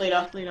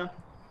off. Lena.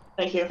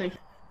 Thank you. I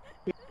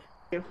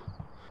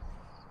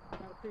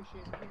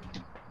appreciate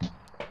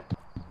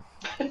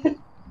it.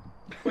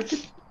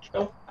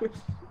 Go.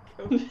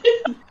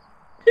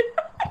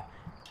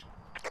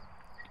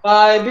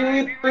 Bye,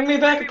 bring me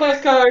back a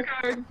postcard.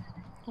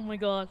 Oh my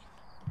god.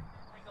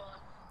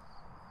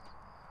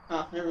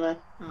 Oh, never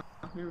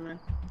mind.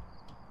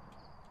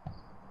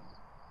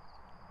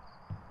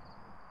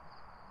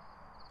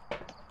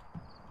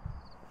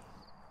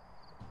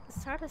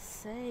 It's hard to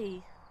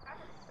say.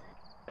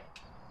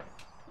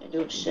 Ain't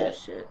doing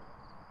shit.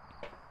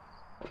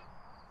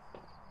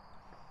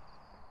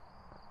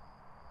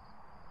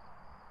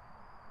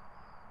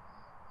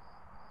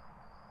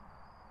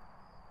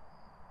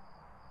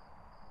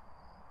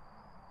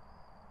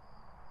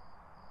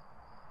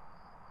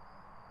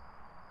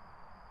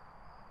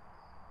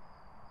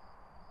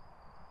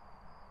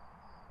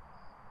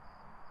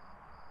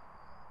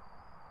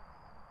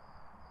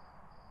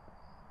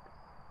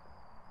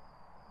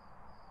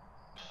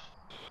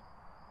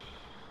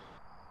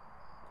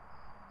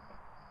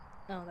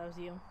 Oh, that was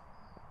you.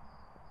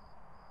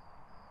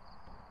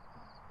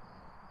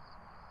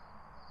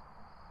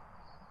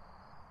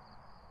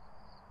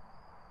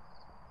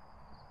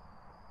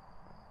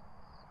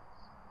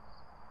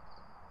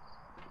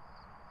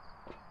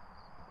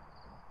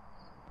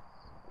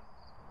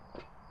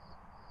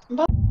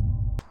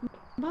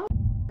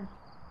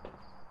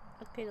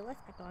 Okay, the light's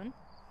back on.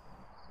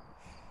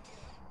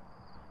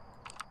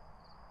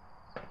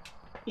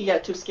 You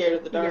got too scared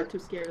of the dark.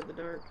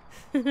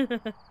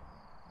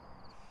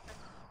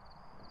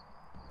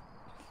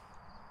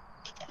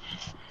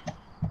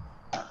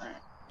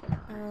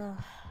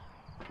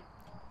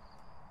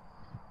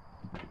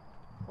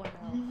 What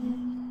else?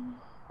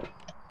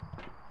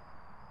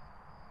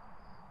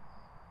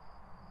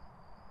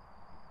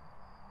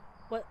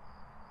 What?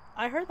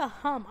 I heard the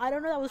hum. I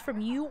don't know if that was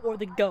from you or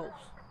the ghost.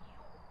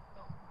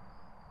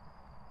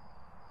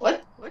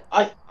 What?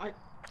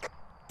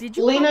 Did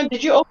you? Lena,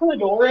 did you open the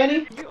door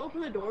any?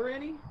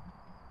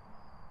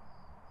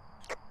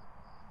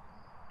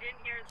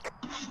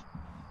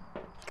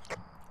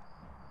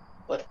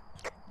 What?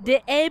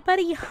 Did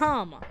anybody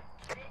hum?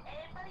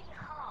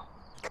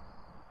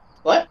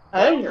 What?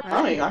 I didn't hear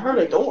humming. I heard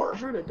a door.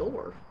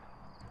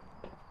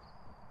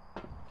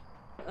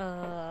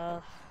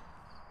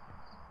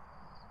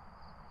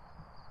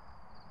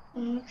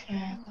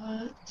 Okay,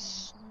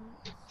 let's...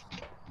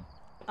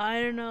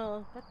 I don't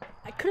know.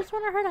 I could have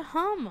sworn I heard a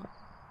hum.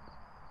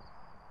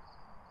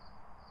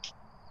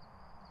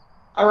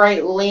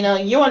 Alright, Lena,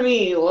 you and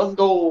me, let's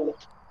go.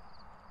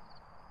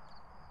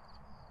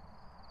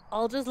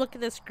 I'll just look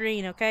at the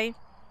screen, okay?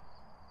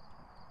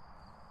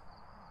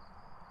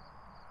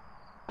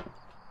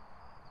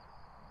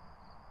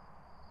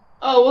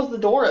 Oh, what's the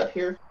door up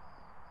here?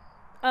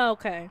 Oh,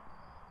 okay.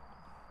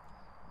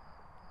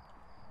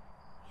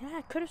 Yeah,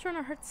 I could have sworn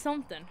I heard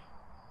something.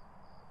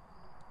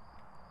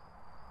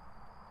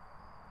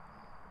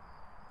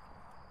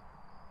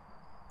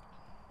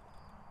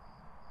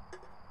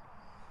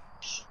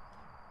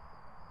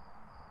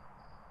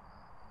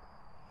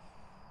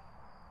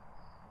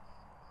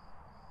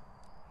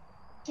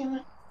 Damn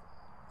it.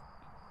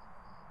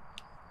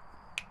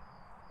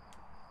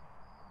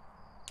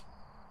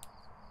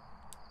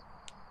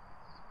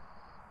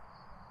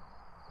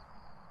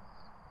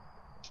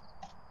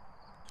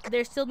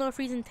 There's still no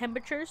freezing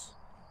temperatures?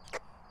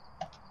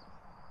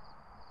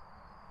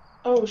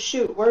 Oh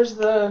shoot, where's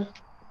it at?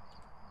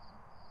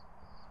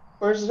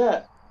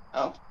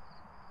 Oh.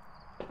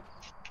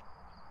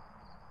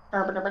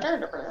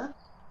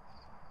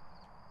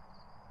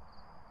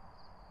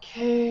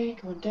 Okay,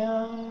 go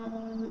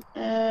down,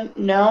 and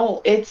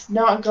no, it's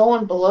not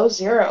going below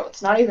 0.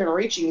 It's not even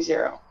reaching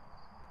 0.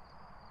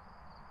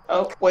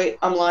 Oh, wait,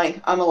 I'm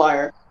lying. I'm a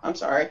liar. I'm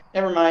sorry.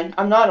 Never mind.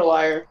 I'm not a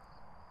liar.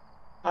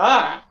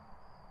 Ah!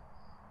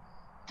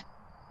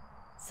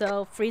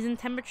 So, freezing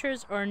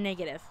temperatures or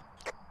negative?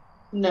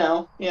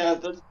 No, yeah,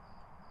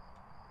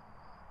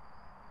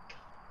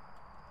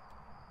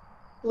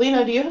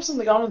 Lena, do you have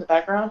something on in the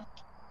background?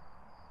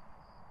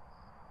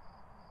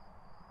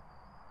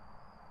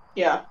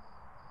 Yeah.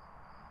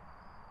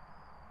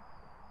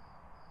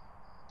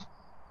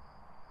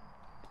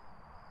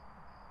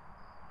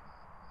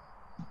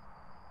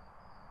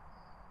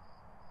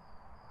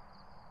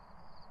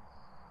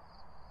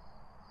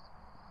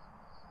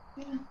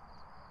 Yeah.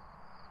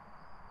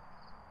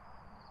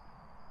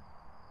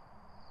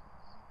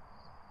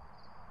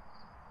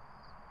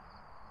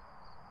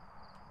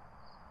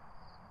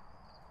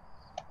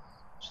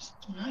 Just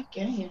not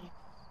getting any.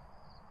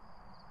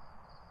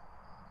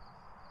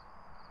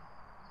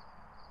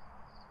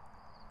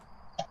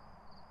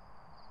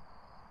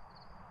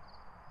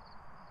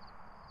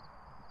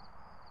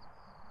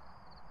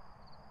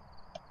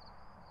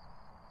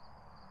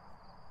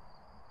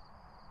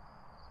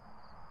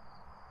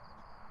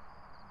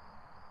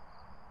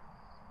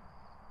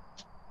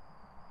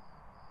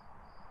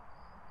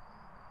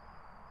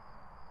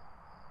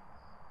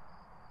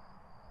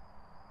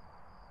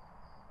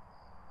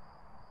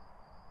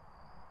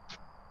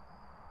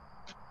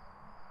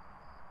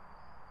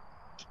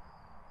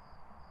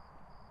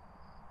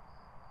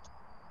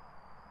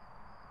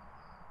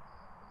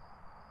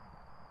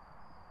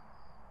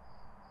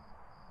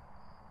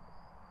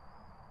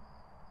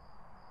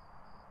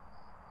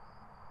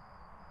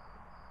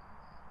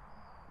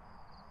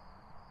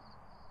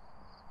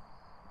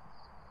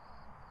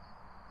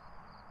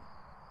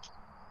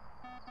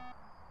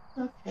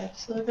 Okay,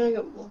 so they're gonna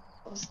get more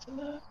close to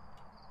that.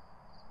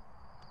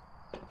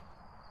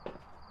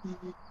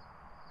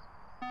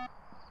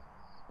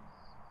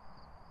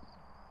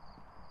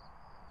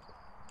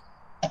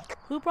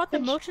 Who brought the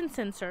motion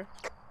sensor?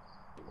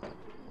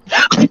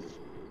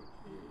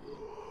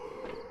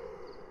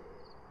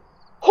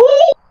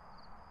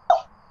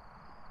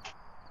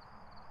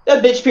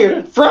 That bitch appeared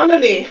in front of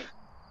me.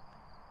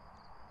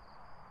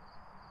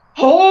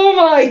 Oh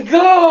my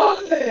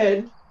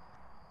god!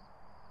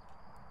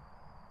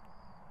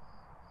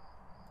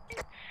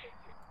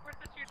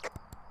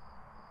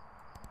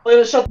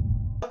 Lena, shut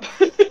up.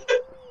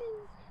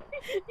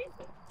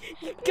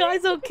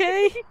 Guys,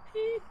 okay?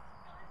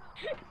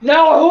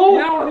 No!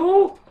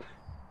 No!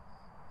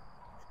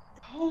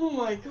 Oh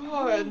my god.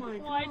 Oh my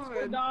Lights god.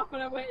 turned off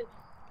and I went,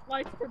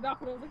 lights turned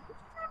off and I was like,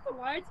 turn the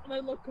lights, and I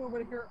look over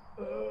and hear,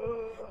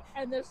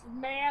 and this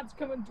man's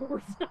coming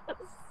towards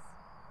us.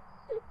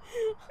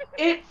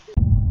 It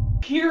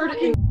appeared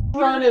in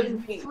front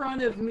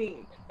of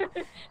me.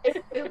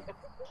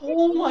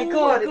 Oh my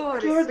god,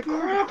 it scared the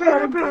crap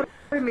out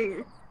of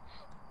me.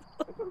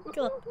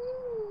 God.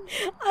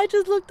 I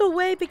just looked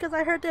away because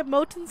I heard that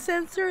motion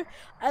sensor.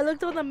 I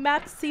looked on the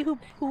map to see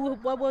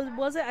what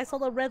was it. I saw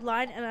the red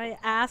line and I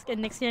asked,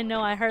 and next thing I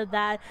know I heard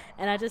that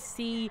and I just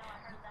see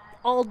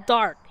all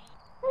dark.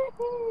 I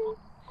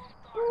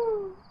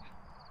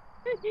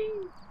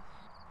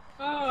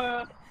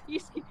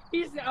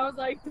was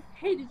like,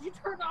 hey, did you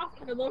turn off?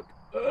 And I look,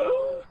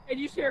 and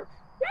you hear,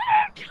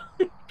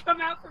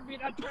 come out from me,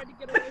 and I tried to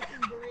get away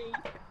from Bree,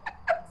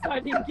 so I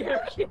didn't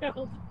get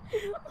killed.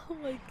 Oh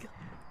my god.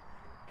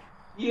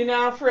 You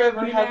now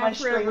forever have my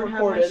screen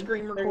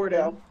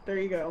recorded. There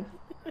you go.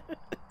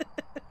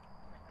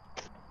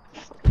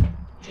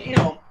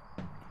 Damn.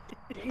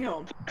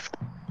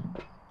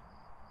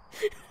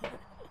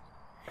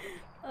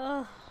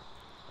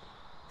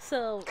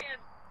 So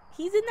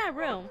he's in that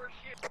room.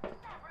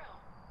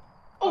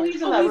 Oh,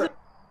 he's in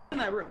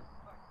that room.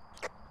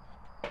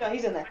 No,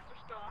 he's in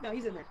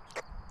there.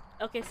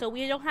 Okay, so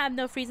we don't have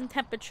no freezing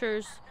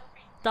temperatures,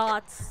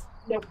 dots.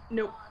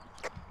 Nope.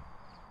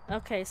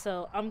 Okay,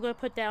 so I'm gonna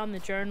put down the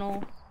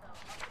journal.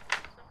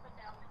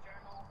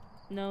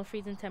 No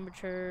freezing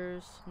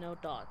temperatures, no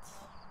dots.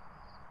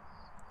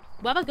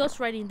 What about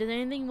ghostwriting? Did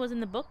anything was in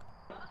the book?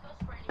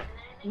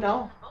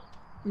 No.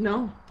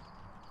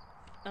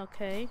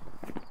 Okay.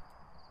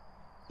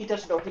 He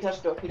touched the door.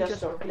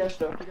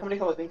 Somebody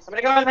come with me.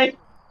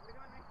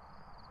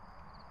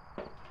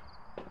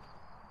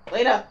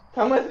 Lena,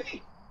 come with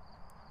me.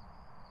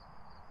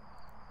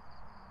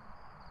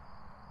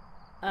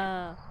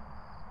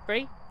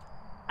 Brie?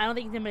 I don't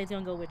think anybody's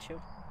gonna go with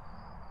you.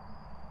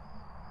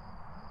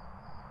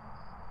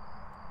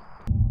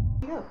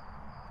 Yeah.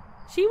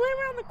 She went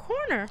around the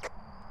corner.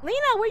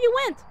 Lena, where you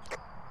went?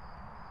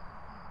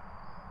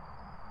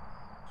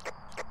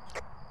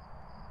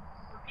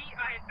 Repeat, I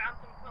had found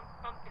some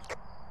pumpkins.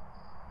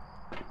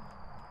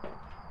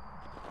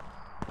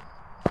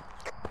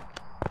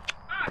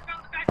 I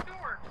found the back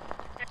door.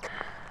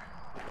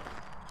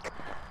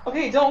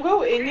 Okay, don't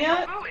go in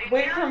yet.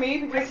 Wait for me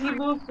because he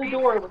moved the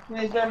door, which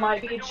means there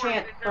might be a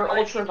chance for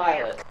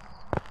ultraviolet.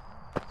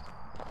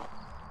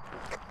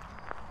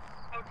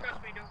 Oh,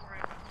 trust me, don't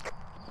worry.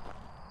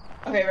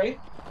 Okay, ready?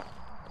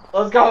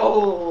 Let's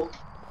go!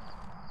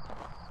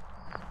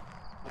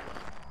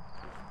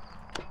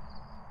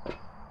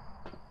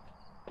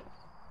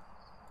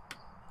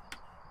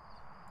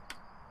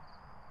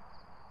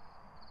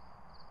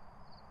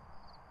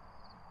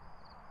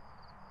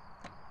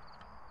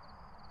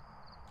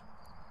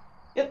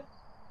 Yep.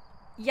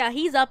 Yeah,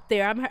 he's up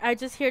there. I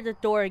just hear the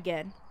door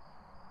again.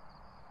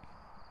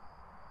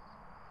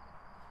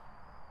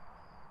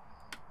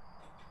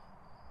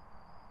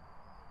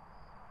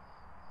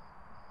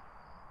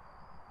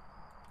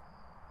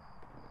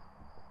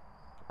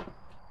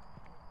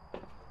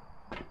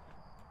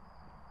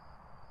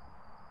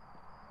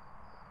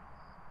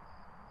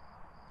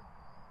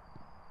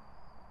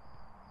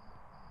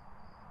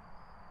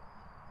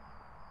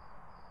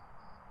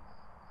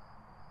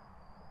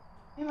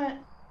 Hey, man.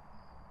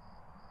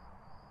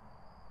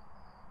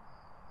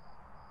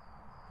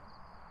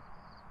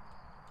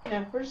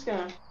 Yeah, we're just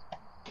gonna...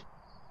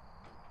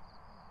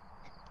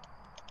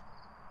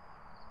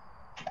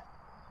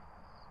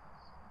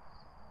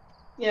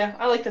 Yeah,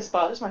 I like this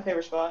spot. This is my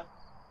favorite spot.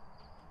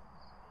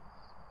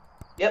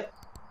 Yep.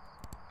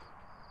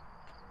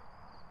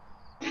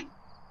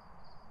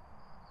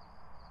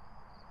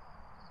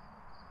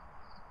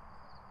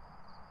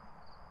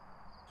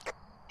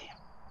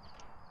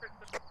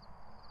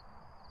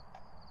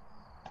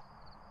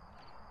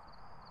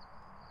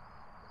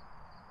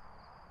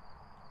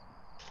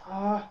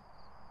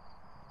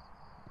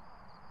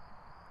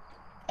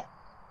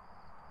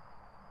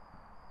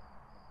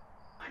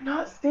 I'm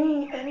not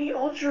seeing any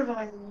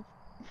ultraviolet.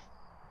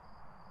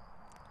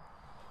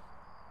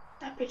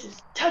 That bitch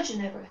is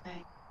touching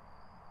everything.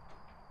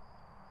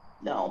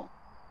 No.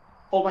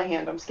 Hold my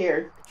hand, I'm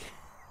scared.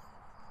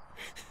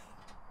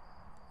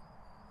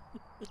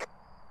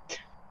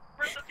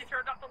 Princess, you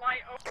turned off the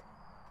light.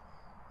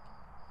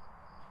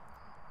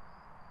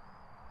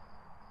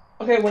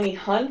 Okay, when he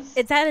hunts...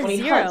 It's at a when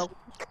he 0. hunts,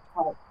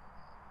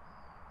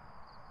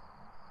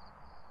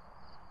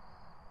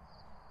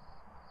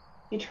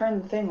 He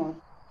turned the thing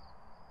on.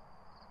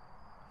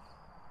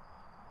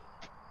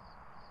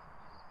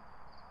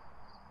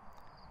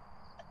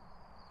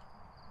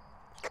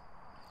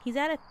 He's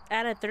at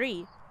a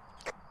 3.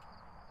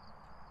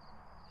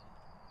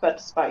 About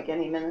to spike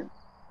any minute.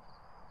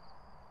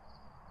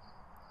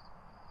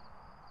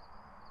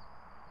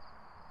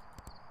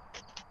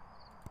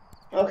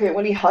 Okay,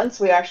 when he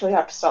hunts, we actually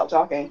have to stop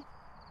talking.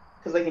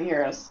 Because they can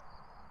hear us.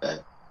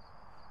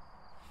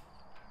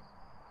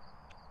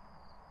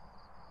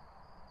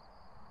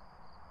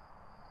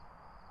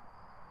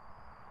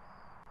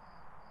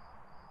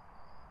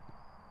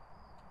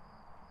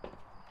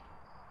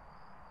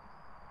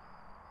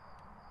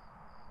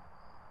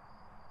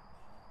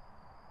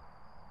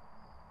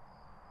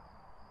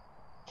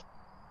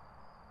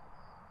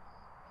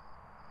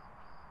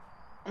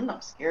 I'm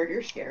not scared,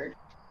 you're scared.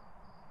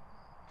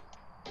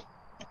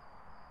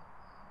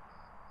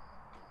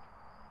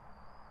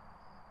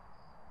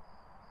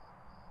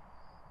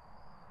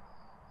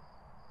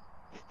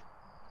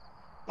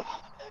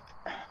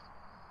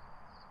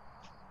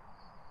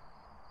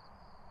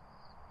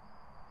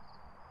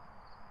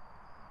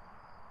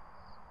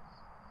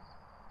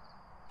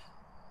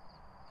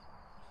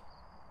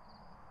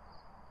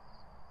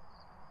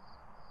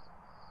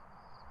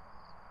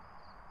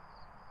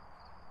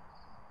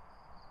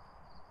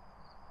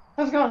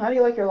 How's it going? How do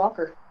you like your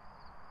locker?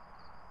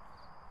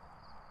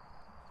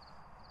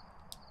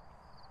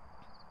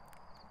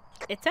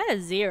 It's at a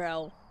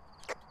 0.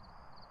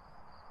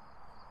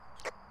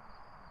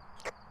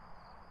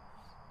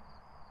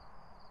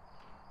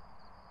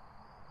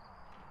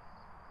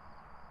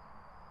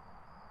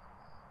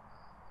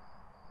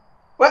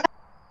 What?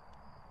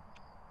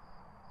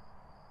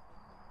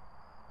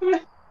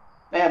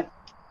 Man.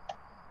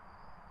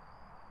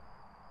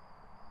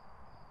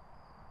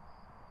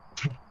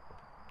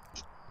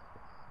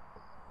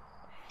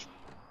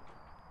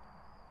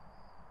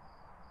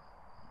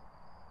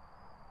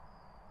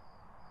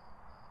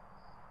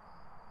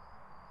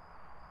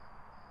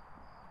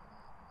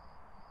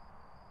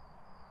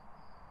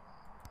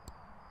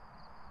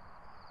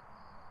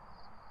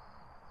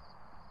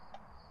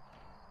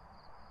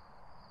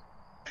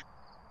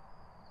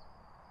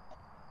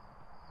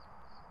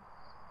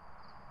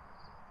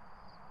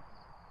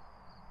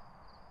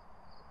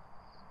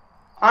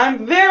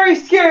 I'm very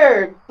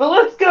scared, but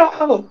let's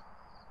go!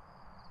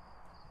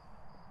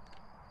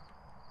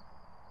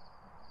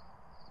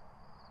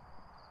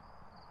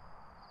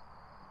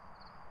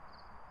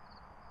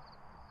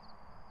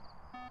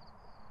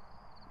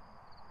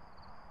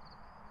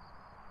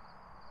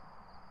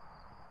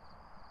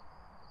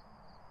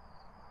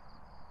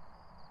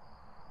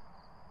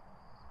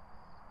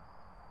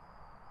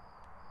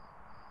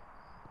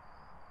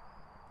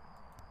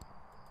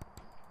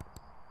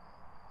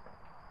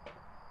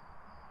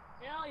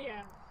 Hell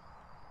yeah.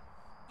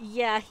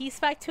 Yeah, he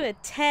spiked to a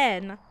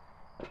 10.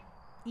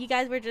 You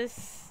guys were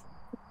just...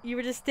 You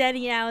were just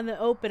standing out in the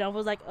open. I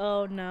was like,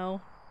 oh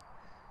no.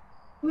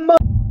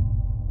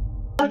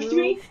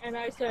 Me? And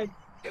I said,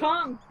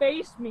 come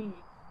face me.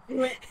 He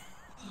went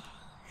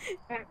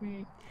at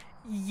me.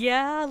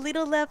 Yeah,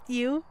 Lito left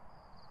you.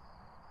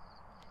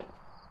 Did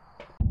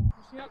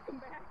she not come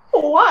back?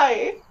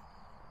 Why?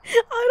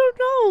 I don't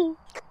know.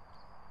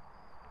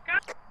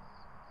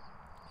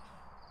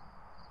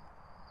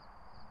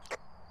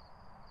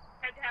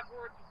 Had to have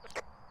words with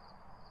them.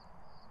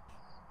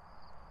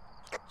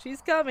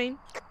 She's coming.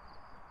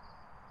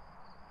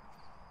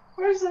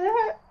 Where's it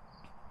at?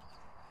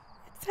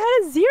 It's at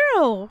a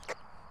 0.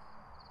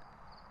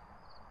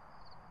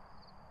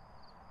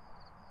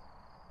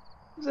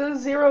 Is it a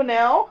 0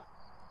 now?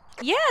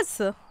 Yes.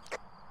 There's a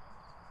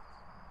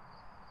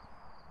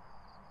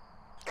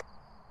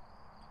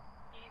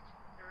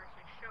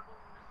shovel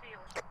in the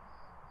ceiling.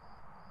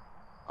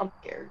 I'm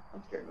scared.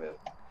 I'm scared to move.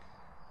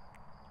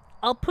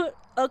 I'll put...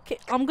 Okay,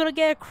 I'm gonna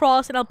get a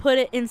cross and I'll put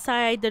it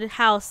inside the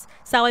house.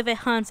 So if it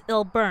hunts,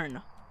 it'll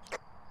burn.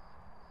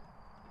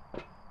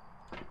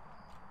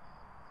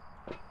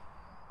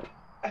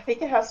 I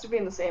think it has to be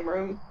in the same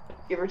room,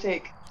 give or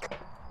take. I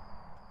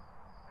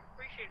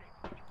appreciate it.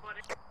 Could you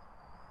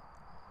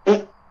put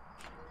it?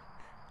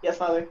 Yes,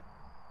 Mother.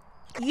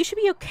 You should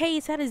be okay.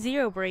 It's at a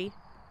 0, Brie.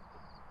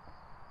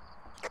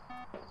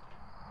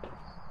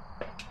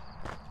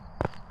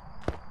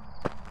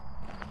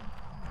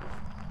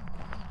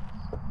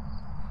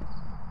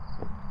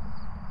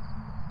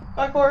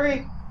 Bye,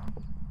 Corey.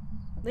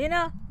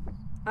 Lena,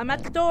 I'm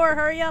at the door.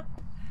 Hurry up.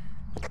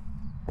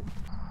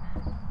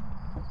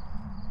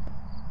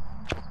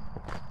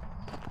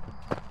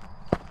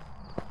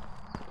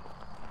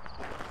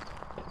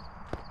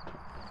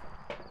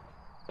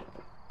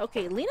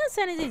 Okay, Lena's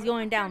sanity is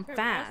going down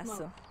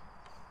fast.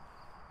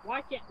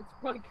 Why can't? It's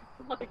probably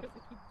because I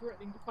keep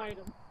threatening to fight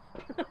him.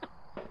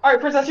 Alright,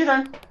 Princess, your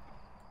turn.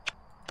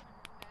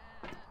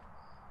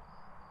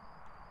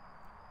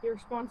 He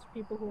responds to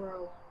people who are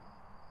alone.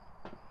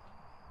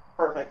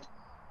 Perfect.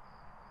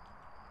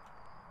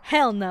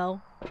 Hell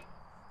no.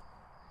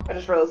 I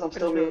just realized I'm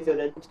still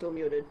muted. I'm still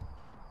muted.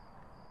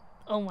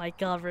 Oh my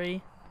god,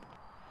 Brie.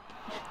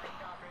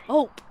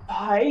 Oh,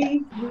 Hi,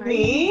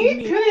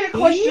 me? Period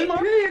question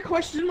mark? Period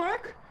question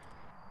mark?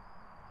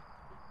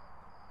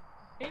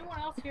 Anyone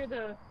else hear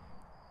the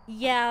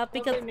yeah,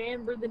 because lovely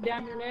man breathing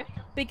down your neck?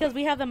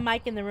 we have the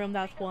mic in the room.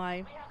 That's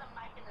why.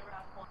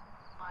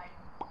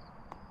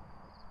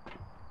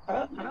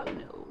 I don't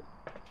know.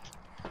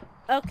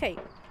 Okay.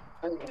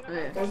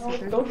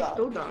 There's no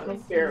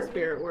dogs.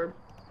 Spirit orb.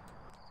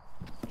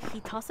 He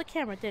tossed the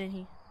camera, didn't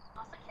he?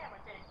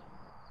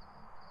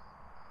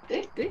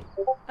 Did he?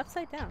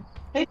 Upside down.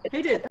 He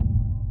did. It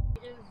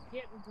is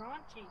getting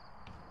raunchy.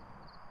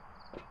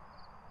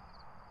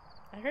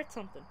 I heard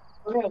something.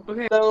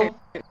 Okay,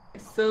 Okay.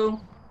 So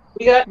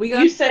we got. We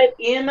got- You said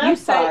EMF you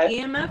said 5.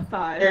 EMF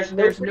 5.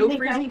 There's no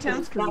freezing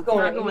temps because because it's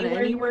not going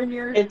anywhere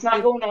near. It's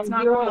not going on It's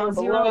not 0 going or on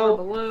 0 or below.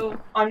 below.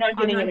 I'm not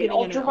getting any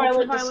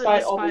ultraviolet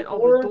despite all the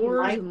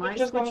doors and light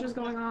switches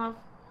going off.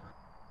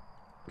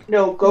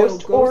 No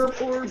ghost orb.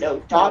 orbs, No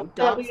dots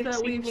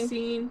that we've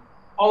seen.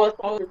 All that's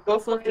left is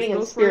ghost lighting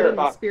and spirit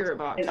box.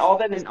 And all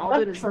that is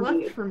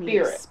left for me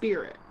is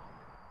spirit.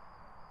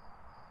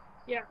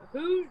 Yeah,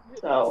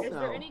 So- is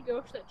there any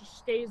ghost that just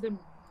stays in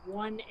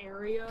one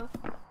area?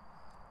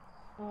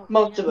 Oh,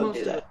 Most man. of them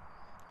do that.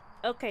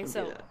 Okay,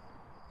 so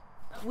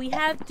we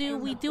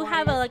do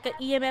have a like an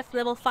EMF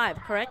level 5,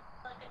 correct?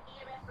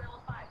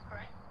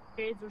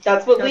 Okay, there's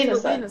That's what That's Lena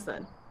what said. Lena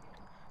said.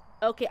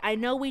 Okay, I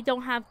know we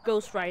don't have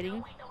ghost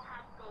writing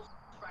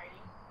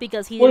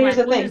because he Well, didn't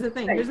here's write- the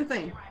thing. Here's the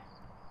thing.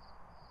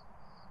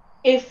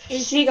 If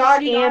she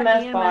got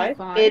EMF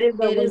 5, it is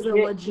a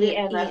legit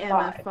EMF EMF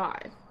 5.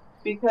 5.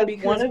 Because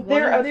one of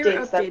their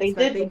updates that they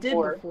did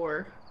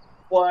before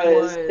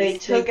was they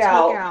took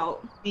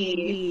out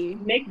the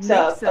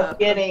mix-up of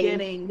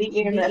getting the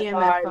EMF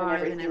 5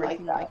 and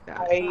everything like that.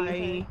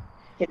 I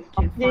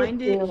can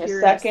find it here in a in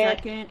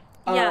second.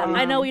 Yeah,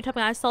 I know what you're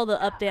talking about. I saw the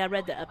update. I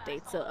read the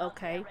update. So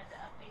okay,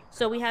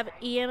 so we have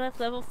EMF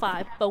level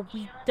 5, but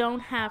we don't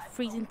have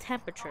freezing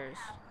temperatures.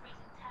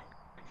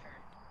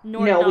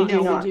 Nor No, we dots.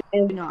 do not.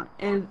 do not.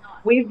 And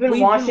We've been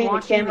watching the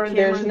camera.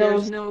 There's no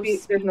orbs,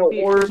 no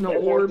and orbs, there's and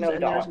no there's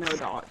dots. no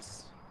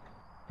dots.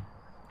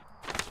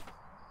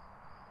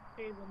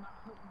 Okay, well, not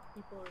hoping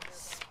people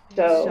are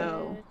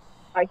So,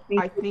 I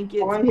think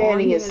it's all I'm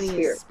getting is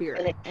spirit,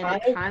 spirit,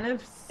 and it kind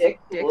of sticks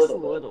sticks a a little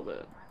little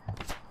bit.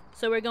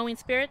 So we're going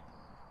spirit.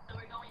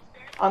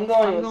 I'm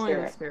going I'm with going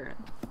with spirit.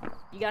 spirit.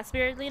 You got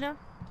spirit, Lena?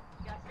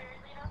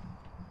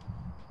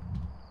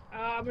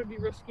 I'm gonna be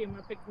risky. I'm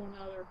gonna pick one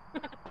other.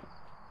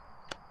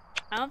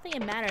 I don't think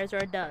it matters, or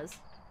it does.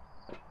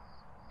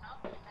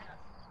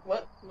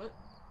 What?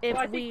 If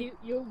Well, I we think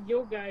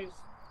you guys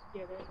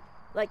get it.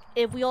 like,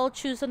 if we all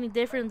choose something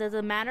different, does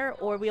it matter,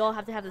 or we all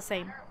have to have the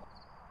same?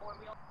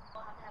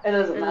 It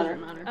doesn't It matter.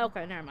 doesn't matter.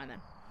 Okay, never mind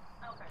then.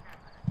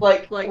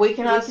 Like we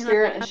can have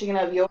spirit and she can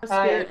have yokai.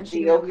 Spirit, And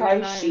the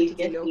yokai she'd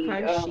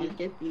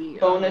get the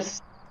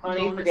bonus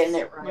money for getting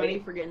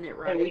it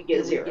right. And we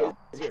get 0.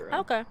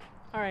 Okay,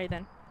 all right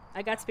then.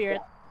 I got spirit.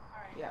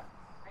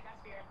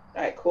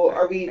 Alright, cool.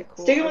 Are we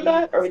sticking with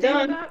that? Are we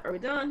done? Are we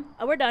done?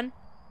 Oh, we're done.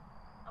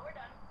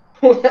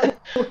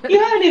 You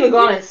haven't even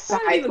gone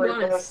inside,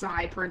 princess.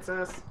 Side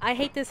princess. I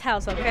hate this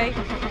house. Okay.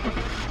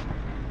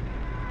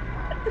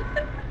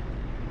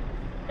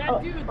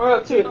 That dude. We're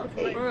up to it.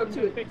 We're up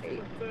to it. Fix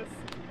this.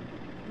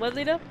 What,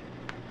 Lena?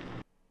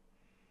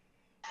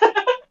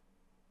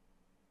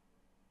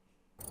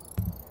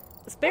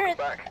 Spirit.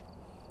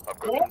 I've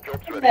got some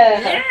jobs ready.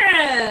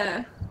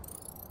 Yeah.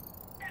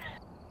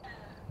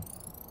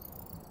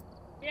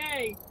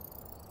 Yay!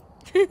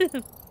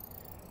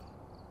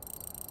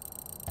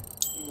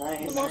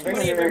 Nice. Most Very,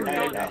 money I've very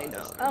ever gotten.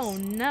 nice. Oh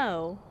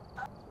no.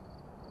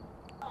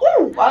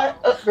 Ooh, I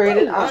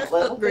upgraded. I'm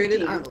level Upgraded.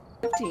 15. I'm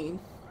 15.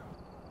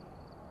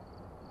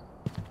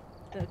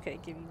 Okay,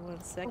 give me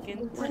 1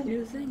 second. What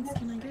new things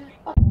can I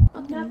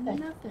get?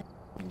 Nothing.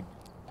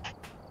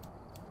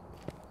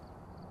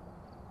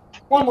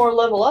 One more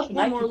level up and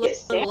I One more can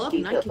get level up, sanity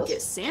and I could pills.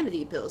 get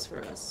sanity pills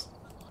for us.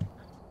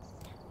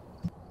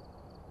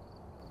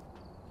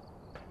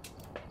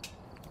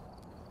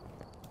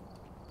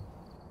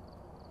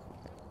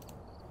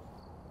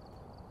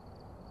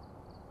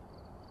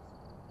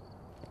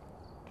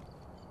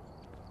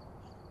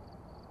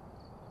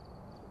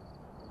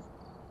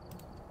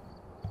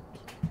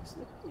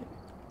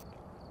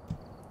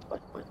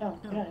 What? No,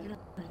 No, no. you're not.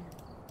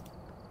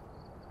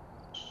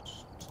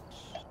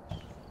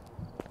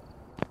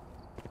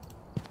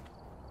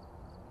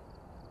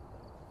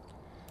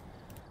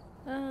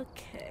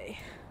 Okay.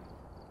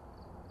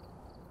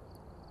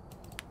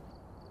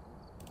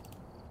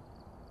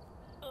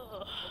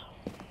 Ugh.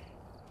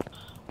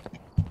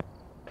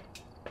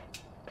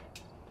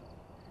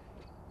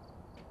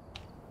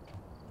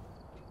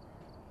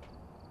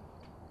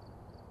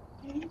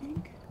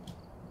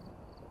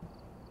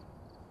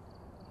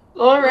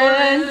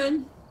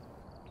 Lauren!